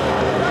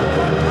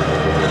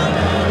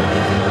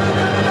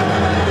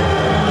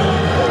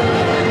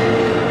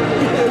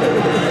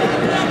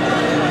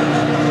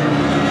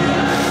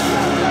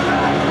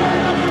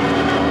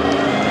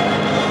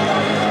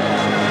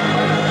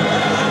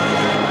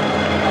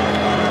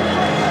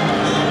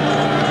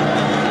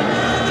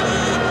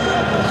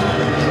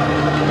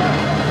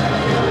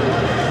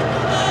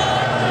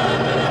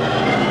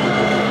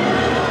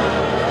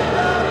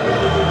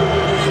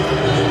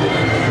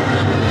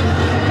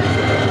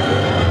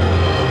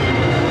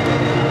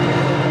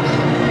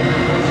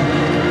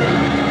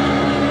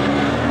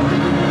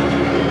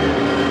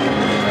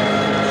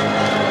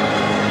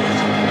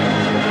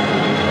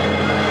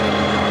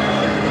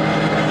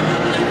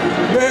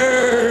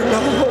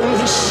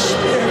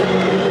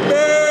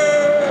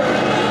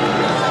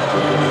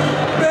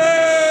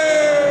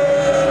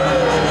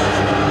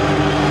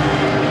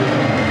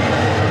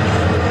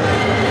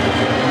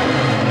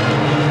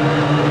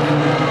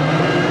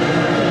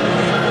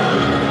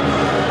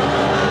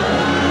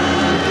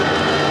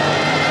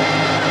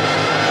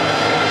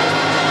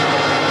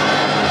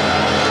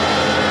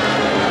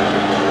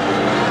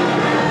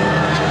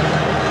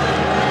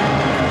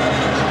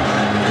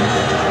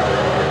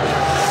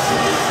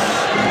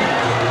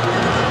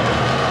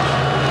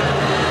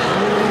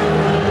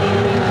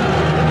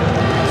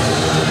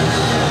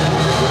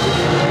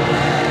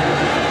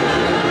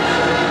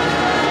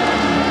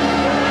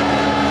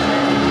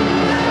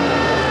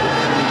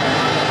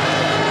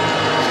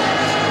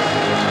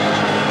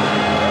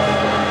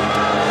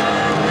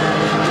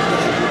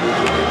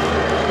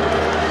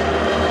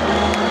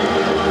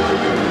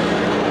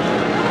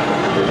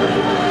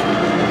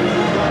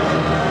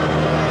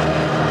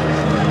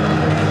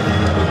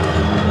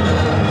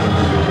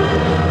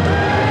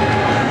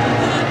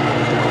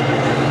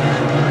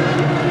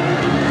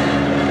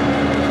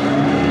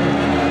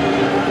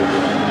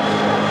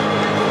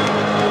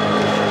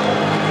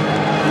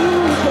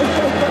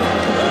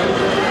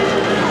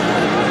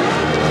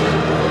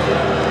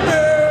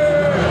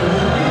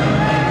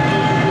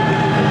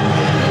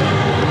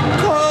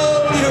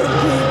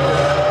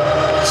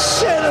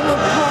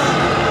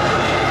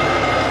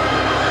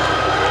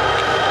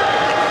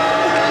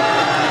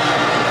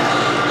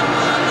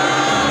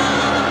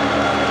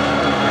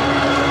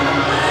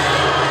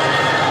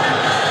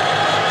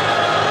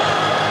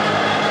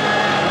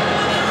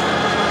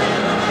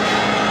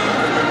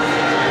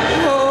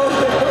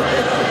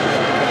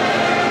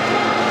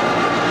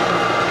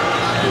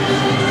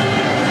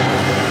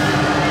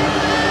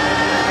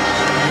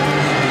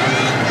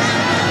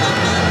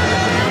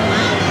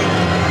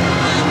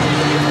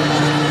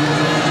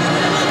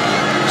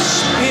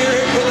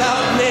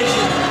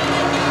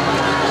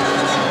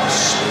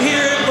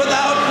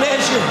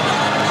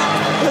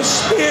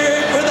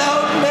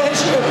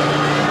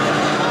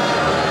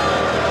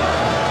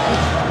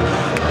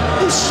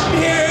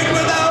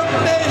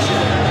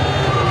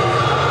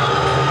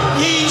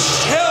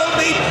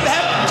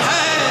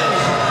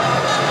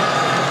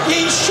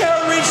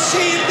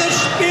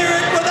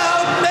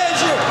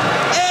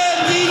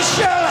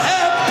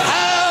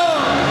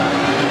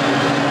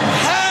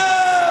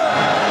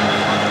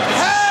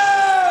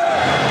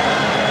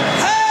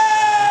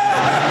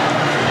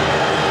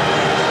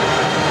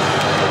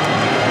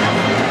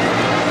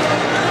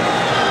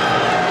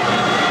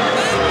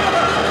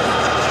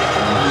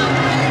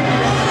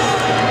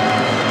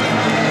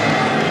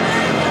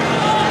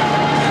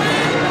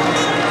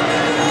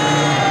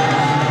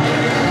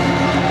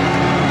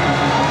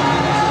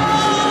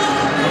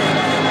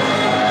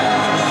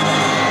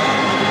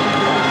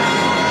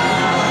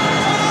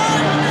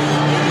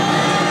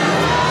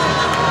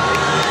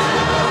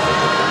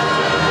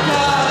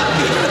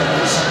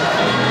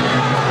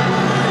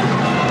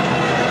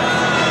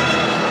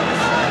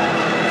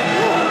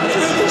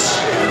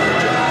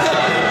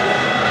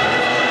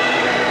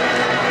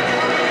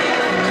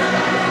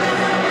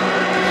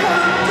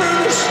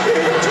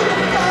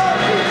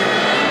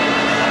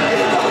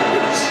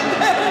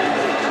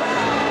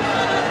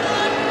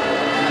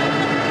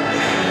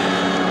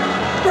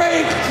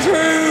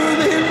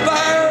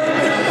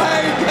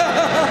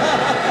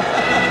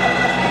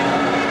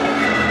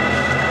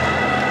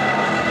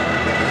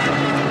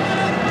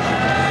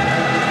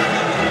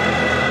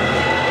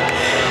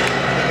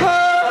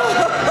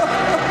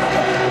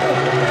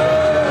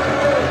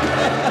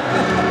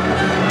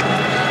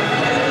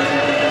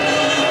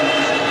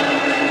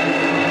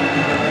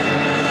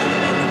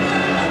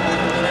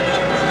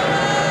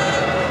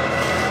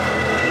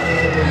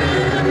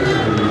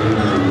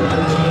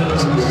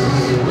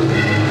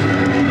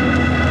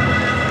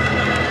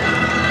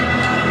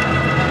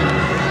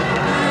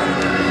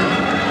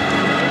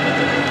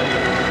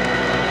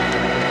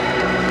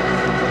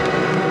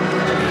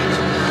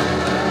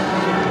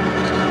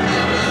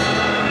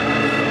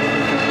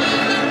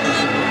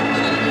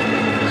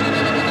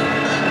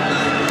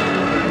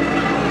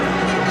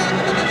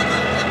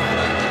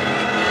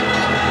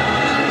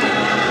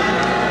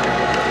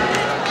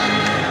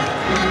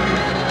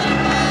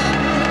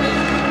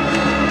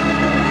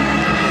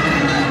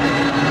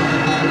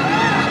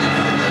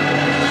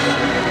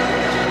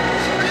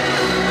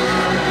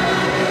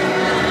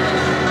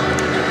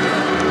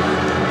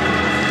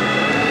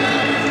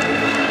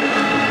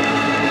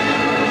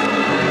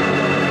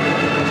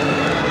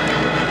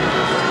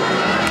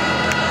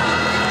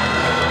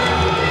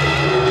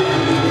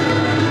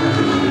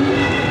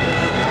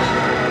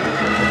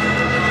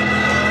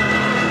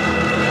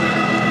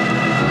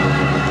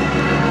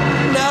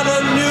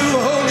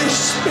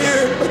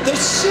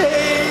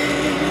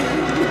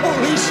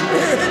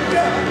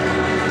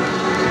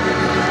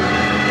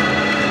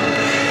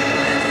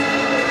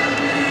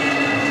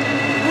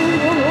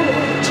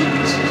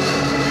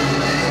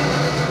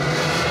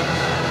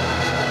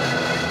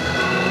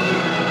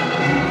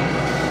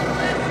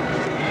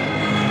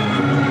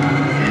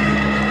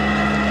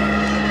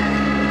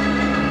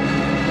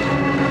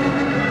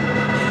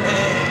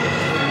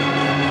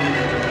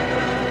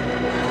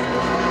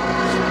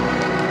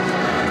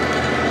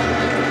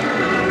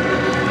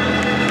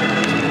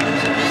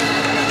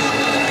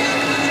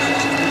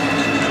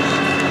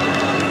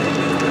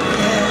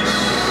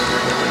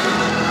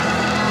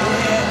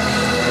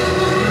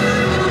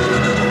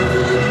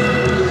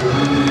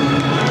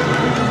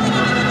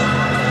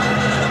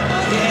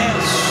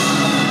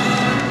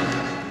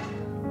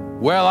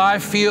 Well, I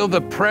feel the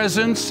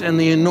presence and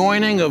the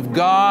anointing of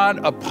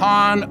God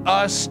upon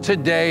us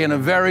today in a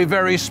very,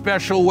 very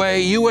special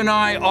way. You and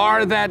I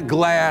are that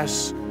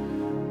glass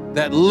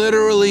that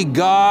literally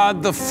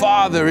God the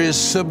Father is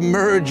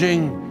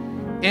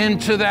submerging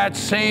into that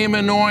same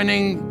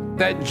anointing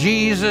that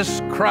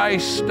Jesus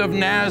Christ of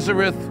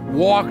Nazareth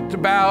walked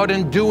about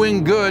and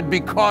doing good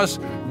because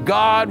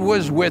God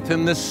was with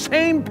him. The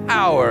same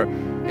power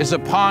is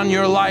upon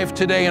your life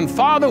today. And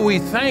Father, we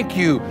thank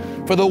you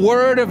for the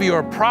word of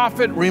your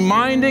prophet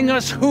reminding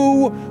us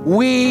who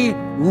we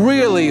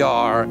really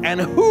are and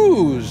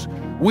whose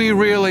we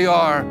really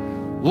are.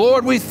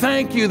 Lord, we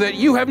thank you that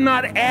you have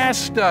not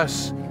asked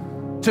us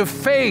to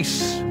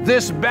face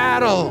this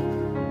battle,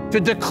 to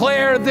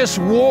declare this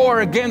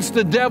war against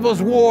the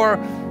devil's war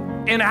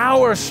in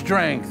our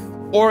strength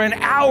or in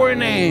our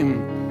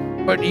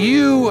name, but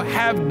you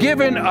have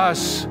given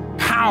us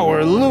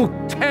power. Luke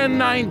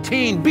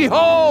 10:19,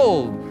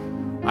 behold,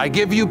 I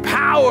give you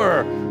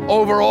power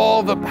over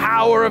all the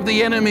power of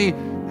the enemy.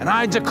 And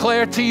I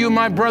declare to you,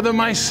 my brother,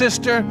 my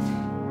sister,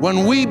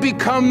 when we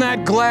become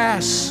that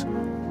glass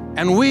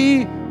and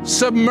we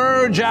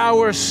submerge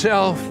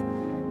ourselves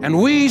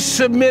and we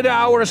submit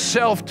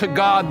ourselves to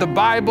God, the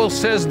Bible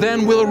says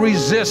then we'll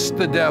resist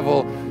the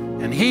devil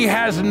and he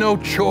has no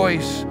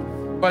choice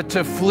but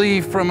to flee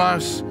from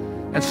us.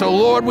 And so,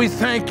 Lord, we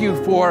thank you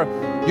for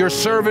your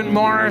servant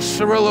Morris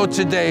Cerullo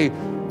today,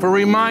 for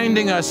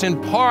reminding us,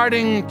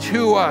 imparting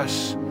to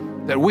us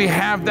that we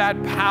have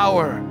that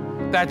power,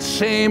 that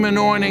same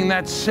anointing,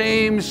 that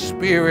same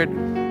spirit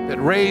that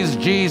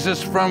raised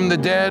Jesus from the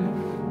dead.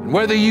 And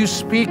whether you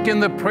speak in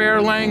the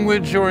prayer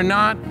language or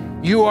not,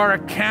 you are a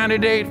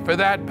candidate for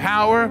that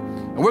power.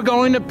 And we're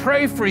going to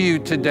pray for you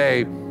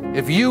today.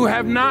 If you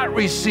have not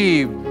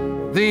received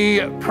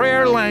the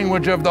prayer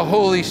language of the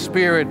Holy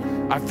Spirit,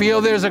 I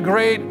feel there's a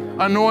great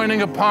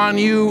anointing upon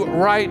you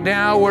right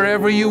now,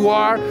 wherever you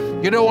are.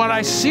 You know what?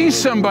 I see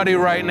somebody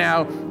right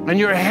now, and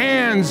your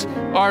hands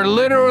are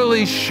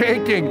literally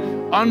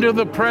shaking under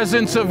the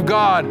presence of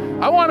God.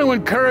 I want to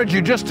encourage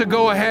you just to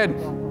go ahead,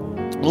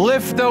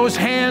 lift those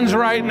hands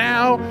right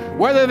now,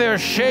 whether they're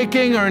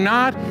shaking or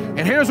not. And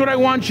here's what I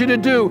want you to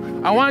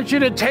do. I want you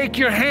to take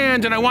your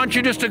hand and I want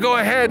you just to go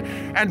ahead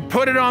and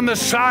put it on the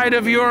side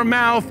of your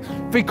mouth,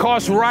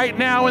 because right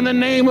now in the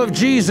name of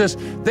Jesus,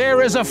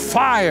 there is a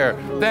fire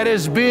that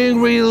is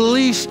being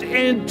released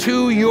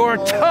into your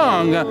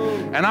tongue.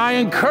 And I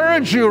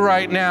encourage you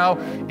right now,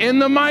 in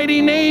the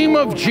mighty name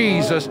of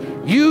Jesus,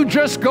 you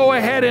just go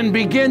ahead and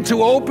begin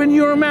to open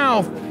your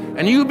mouth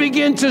and you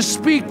begin to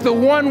speak the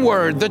one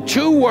word, the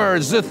two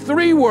words, the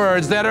three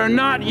words that are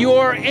not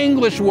your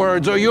English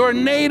words or your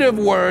native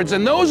words.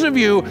 And those of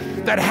you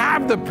that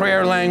have the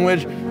prayer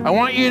language, I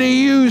want you to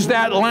use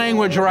that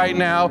language right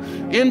now.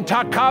 In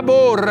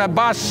takabo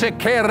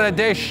rabasekere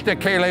deshte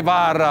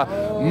kelevara,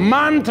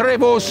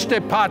 mantrevoste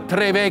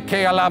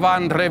patreveke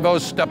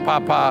alavandrevoste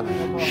papa,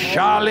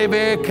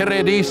 shaleve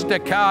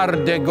crediste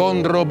carde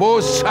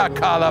gondrobosa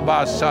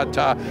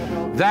calabasata.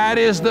 That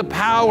is the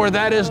power,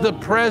 that is the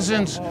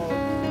presence.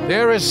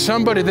 There is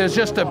somebody, there's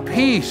just a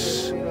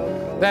peace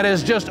that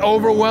is just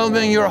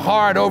overwhelming your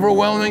heart,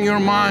 overwhelming your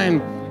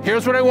mind.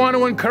 Here's what I want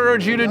to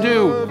encourage you to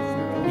do.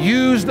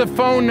 use the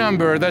phone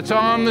number that's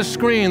on the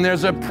screen.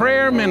 There's a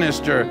prayer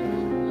minister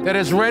that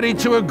is ready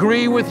to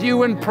agree with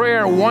you in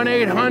prayer.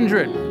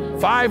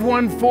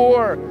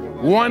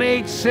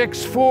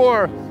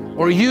 1-800-514-1864,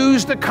 or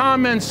use the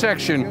comment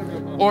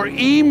section, or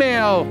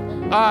email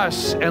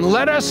us and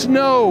let us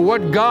know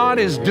what God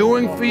is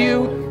doing for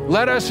you.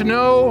 Let us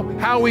know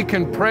how we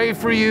can pray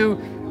for you.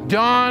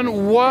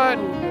 Don, what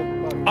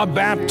a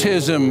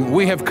baptism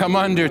we have come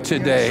under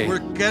today. Yes, we're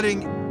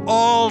getting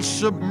all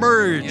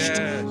submerged,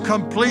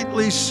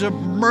 completely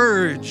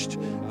submerged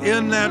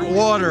in that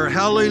water.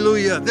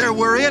 Hallelujah. There,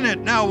 we're in it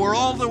now. We're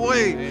all the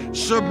way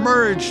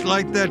submerged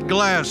like that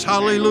glass.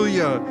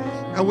 Hallelujah.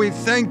 And we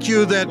thank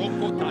you that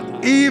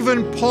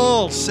even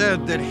Paul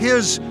said that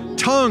his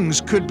tongues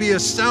could be a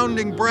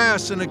sounding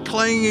brass and a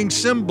clanging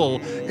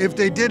cymbal if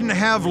they didn't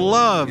have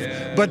love.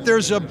 But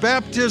there's a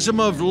baptism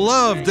of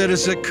love that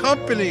is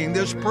accompanying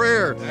this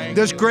prayer,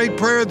 this great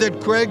prayer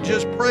that Greg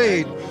just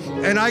prayed.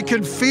 And I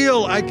can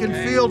feel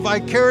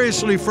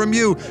vicariously from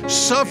you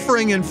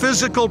suffering and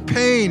physical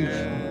pain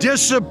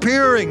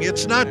disappearing.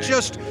 It's not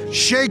just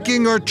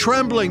shaking or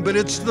trembling, but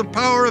it's the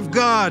power of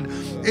God.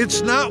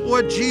 It's not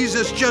what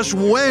Jesus just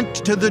went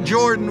to the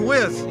Jordan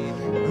with,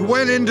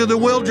 went into the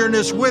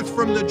wilderness with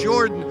from the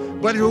Jordan,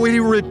 but he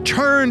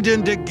returned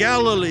into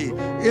Galilee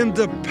in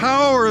the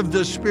power of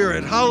the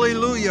Spirit.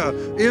 Hallelujah.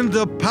 In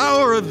the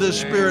power of the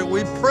Spirit.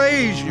 We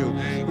praise you.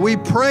 We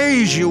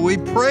praise you. We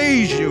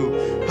praise you.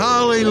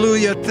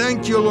 Hallelujah.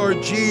 Thank you,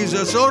 Lord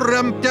Jesus. The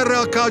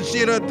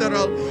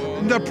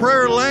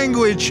prayer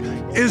language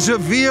is a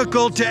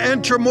vehicle to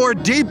enter more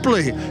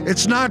deeply.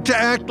 It's not to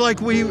act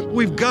like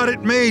we've got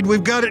it made.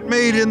 We've got it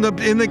made in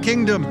the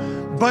kingdom.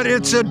 But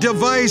it's a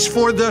device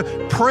for the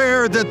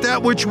prayer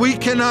that which we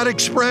cannot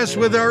express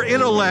with our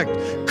intellect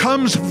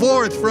comes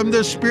forth from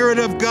the Spirit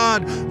of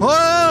God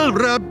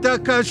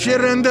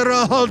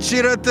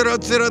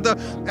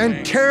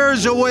and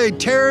tears away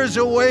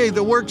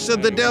the works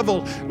of the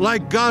devil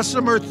like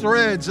gossamer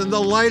threads, and the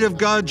light of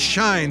God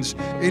shines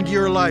into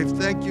your life.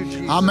 Thank you,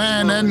 Jesus.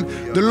 Amen. And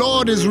the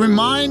Lord is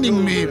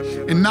reminding me,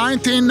 in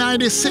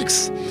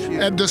 1996,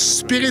 at the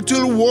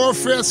Spiritual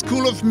Warfare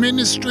School of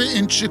Ministry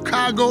in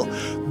Chicago,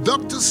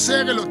 Dr.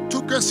 Cerullo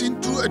took us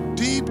into a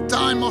deep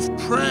time of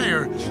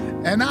prayer.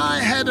 And I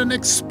had an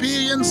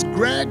experience,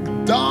 Greg,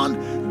 Don,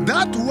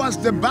 that was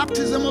the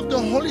baptism of the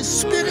Holy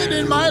Spirit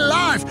in my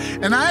life.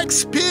 And I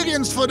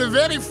experienced for the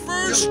very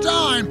first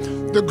time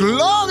the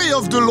glory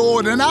of the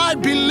Lord. And I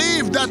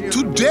believe that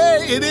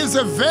today it is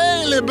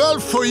available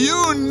for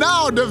you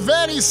now, the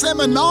very same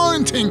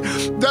anointing,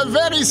 the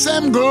very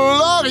same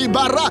glory.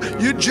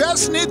 You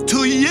just need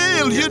to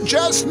yield. You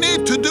just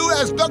need to do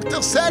as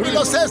Dr.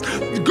 Cerullo says,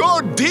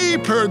 go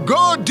deeper,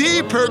 go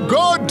deeper,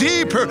 go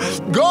deeper,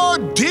 go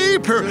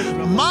deeper.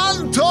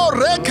 Manto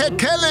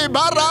rekekele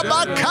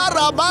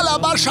barabakara.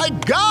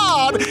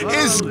 God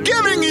is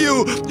giving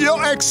you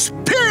your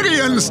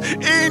experience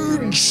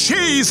in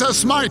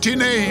Jesus' mighty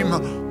name.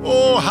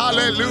 Oh,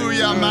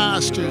 hallelujah,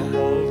 Master.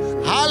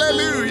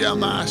 Hallelujah,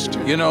 Master.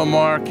 You know,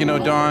 Mark, you know,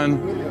 Don,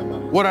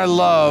 what I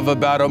love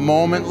about a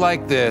moment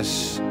like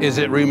this is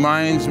it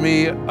reminds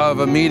me of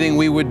a meeting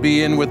we would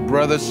be in with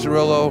Brother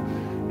Cerullo,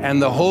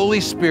 and the Holy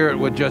Spirit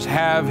would just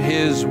have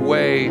his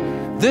way.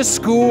 This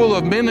school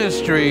of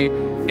ministry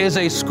is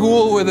a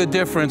school with a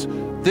difference.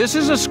 This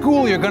is a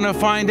school, you're going to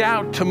find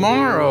out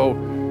tomorrow,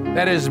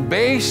 that is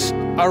based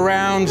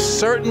around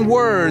certain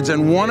words,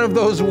 and one of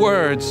those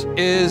words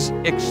is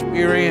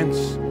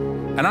experience.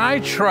 And I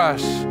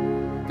trust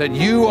that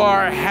you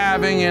are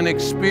having an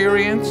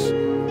experience,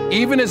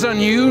 even as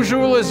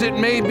unusual as it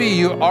may be.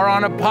 You are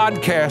on a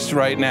podcast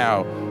right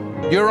now.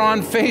 You're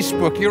on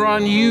Facebook, you're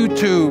on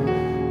YouTube,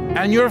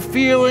 and you're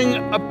feeling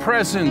a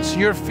presence,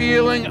 you're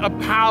feeling a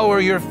power,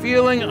 you're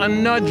feeling a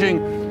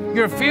nudging.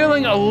 You're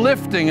feeling a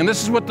lifting, and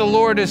this is what the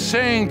Lord is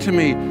saying to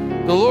me.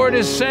 The Lord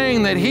is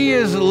saying that He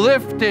is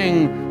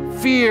lifting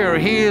fear,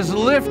 He is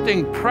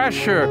lifting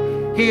pressure,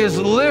 He is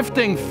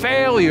lifting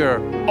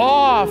failure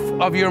off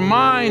of your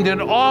mind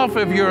and off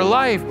of your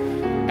life.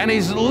 And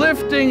He's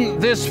lifting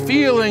this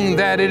feeling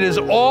that it is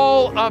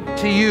all up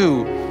to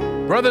you.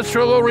 Brother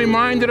Cerullo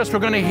reminded us, we're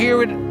going to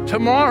hear it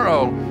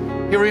tomorrow.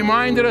 He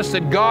reminded us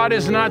that God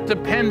is not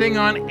depending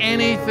on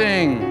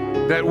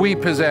anything that we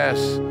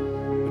possess.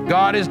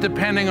 God is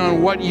depending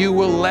on what you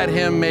will let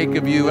Him make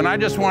of you. And I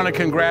just want to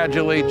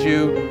congratulate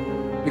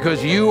you,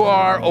 because you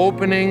are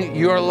opening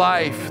your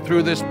life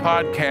through this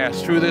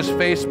podcast, through this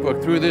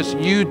Facebook, through this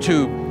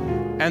YouTube,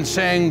 and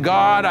saying,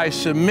 God, I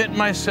submit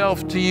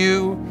myself to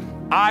you.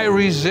 I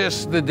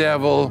resist the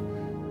devil.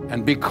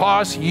 And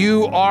because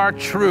you are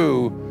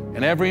true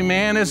and every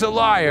man is a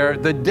liar,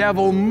 the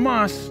devil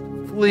must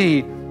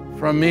flee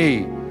from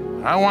me.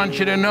 I want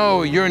you to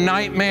know your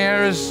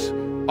nightmares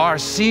are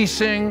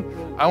ceasing.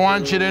 I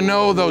want you to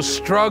know those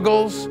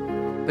struggles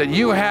that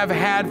you have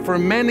had for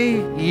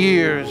many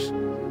years,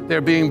 they're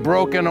being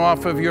broken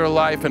off of your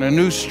life, and a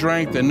new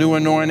strength, a new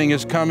anointing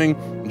is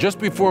coming. Just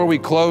before we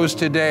close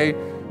today,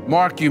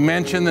 Mark, you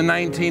mentioned the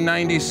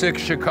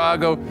 1996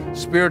 Chicago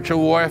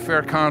Spiritual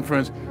Warfare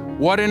Conference.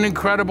 What an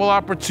incredible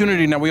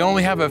opportunity. Now, we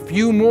only have a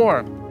few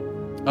more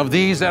of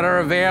these that are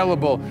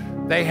available.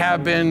 They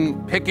have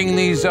been picking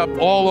these up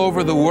all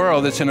over the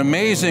world. It's an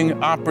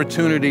amazing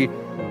opportunity.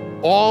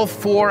 All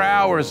 4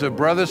 hours of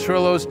Brother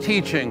Cerullo's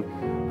teaching.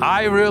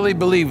 I really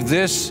believe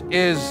this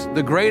is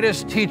the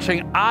greatest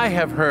teaching I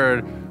have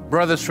heard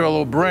Brother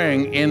Cerullo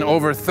bring in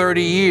over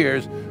 30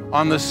 years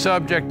on the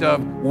subject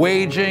of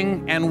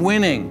waging and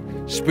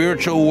winning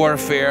spiritual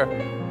warfare.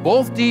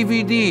 Both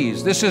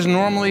DVDs. This is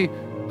normally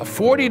a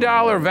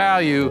 $40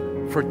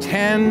 value for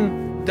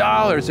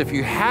 $10. If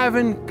you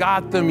haven't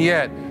got them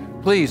yet,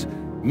 please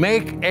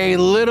make a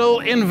little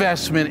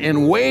investment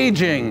in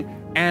waging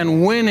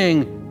and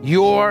winning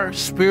your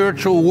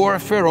spiritual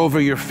warfare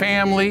over your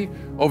family,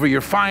 over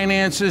your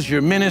finances,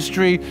 your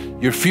ministry,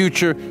 your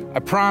future. I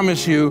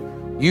promise you,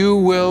 you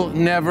will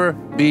never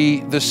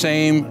be the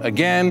same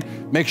again.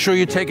 Make sure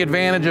you take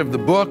advantage of the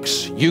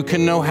books. You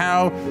can know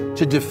how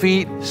to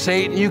defeat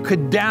Satan. You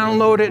could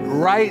download it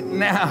right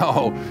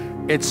now.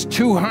 It's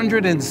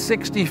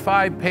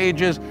 265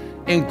 pages,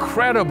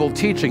 incredible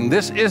teaching.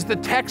 This is the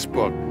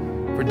textbook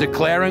for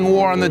declaring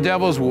war on the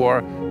devil's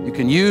war. You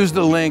can use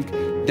the link,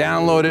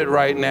 download it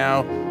right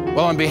now.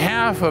 Well, on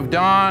behalf of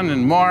Don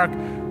and Mark,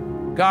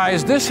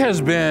 guys, this has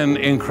been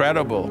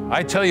incredible.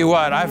 I tell you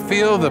what, I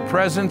feel the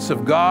presence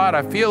of God.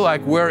 I feel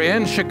like we're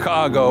in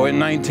Chicago in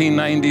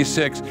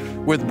 1996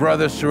 with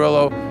Brother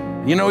Cerullo.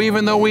 You know,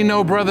 even though we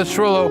know Brother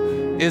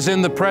Cerullo is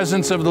in the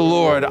presence of the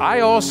Lord,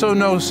 I also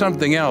know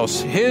something else.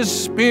 His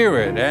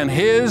spirit and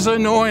his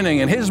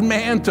anointing and his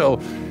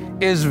mantle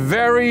is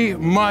very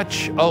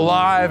much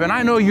alive. And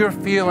I know you're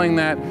feeling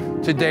that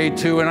today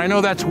too. And I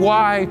know that's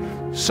why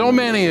so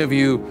many of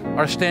you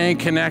are staying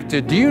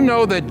connected. Do you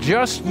know that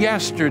just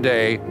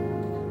yesterday,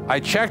 I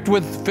checked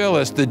with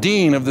Phyllis, the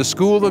dean of the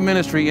School of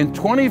Ministry, in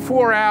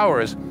 24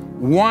 hours,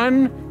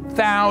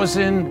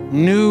 1,000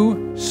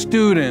 new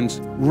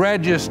students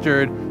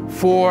registered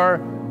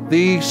for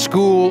the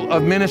School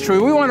of Ministry.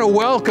 We want to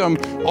welcome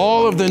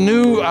all of the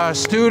new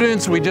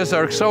students. We just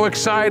are so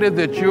excited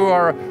that you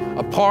are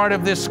a part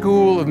of this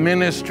School of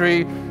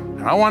Ministry.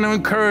 And I want to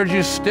encourage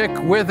you, stick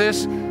with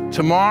us.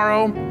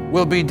 Tomorrow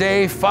will be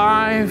day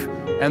 5,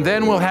 and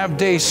then we'll have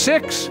day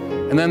 6,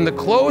 and then the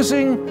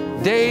closing,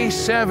 day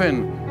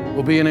 7,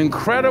 will be an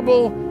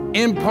incredible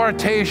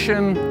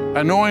impartation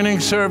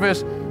anointing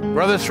service.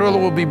 Brother Cerullo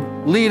will be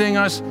leading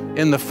us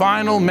in the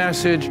final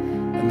message,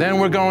 and then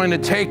we're going to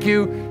take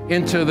you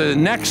into the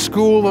next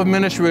School of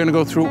Ministry. We're going to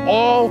go through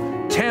all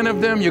 10 of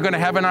them. You're going to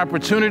have an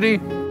opportunity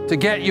to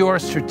get your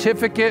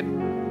certificate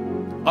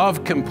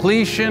of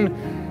completion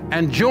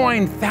and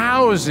join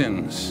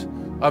thousands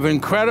of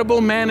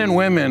incredible men and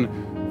women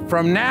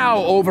from now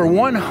over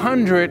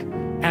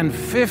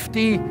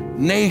 150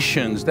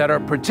 nations that are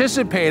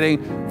participating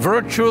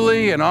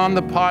virtually and on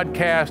the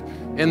podcast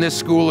in this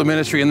School of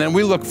Ministry. And then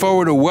we look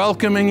forward to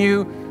welcoming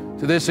you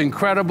to this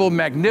incredible,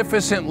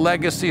 magnificent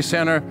legacy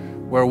center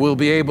where we'll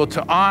be able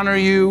to honor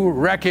you,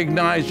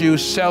 recognize you,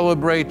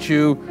 celebrate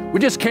you. We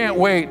just can't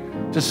wait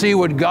to see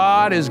what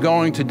God is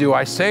going to do.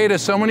 I say to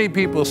so many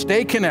people,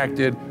 stay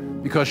connected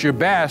because your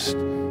best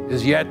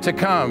is yet to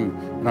come.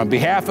 And on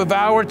behalf of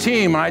our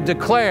team, I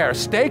declare,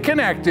 stay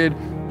connected.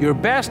 Your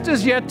best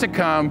is yet to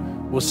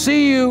come. We'll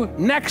see you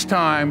next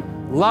time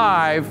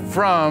live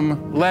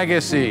from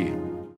Legacy.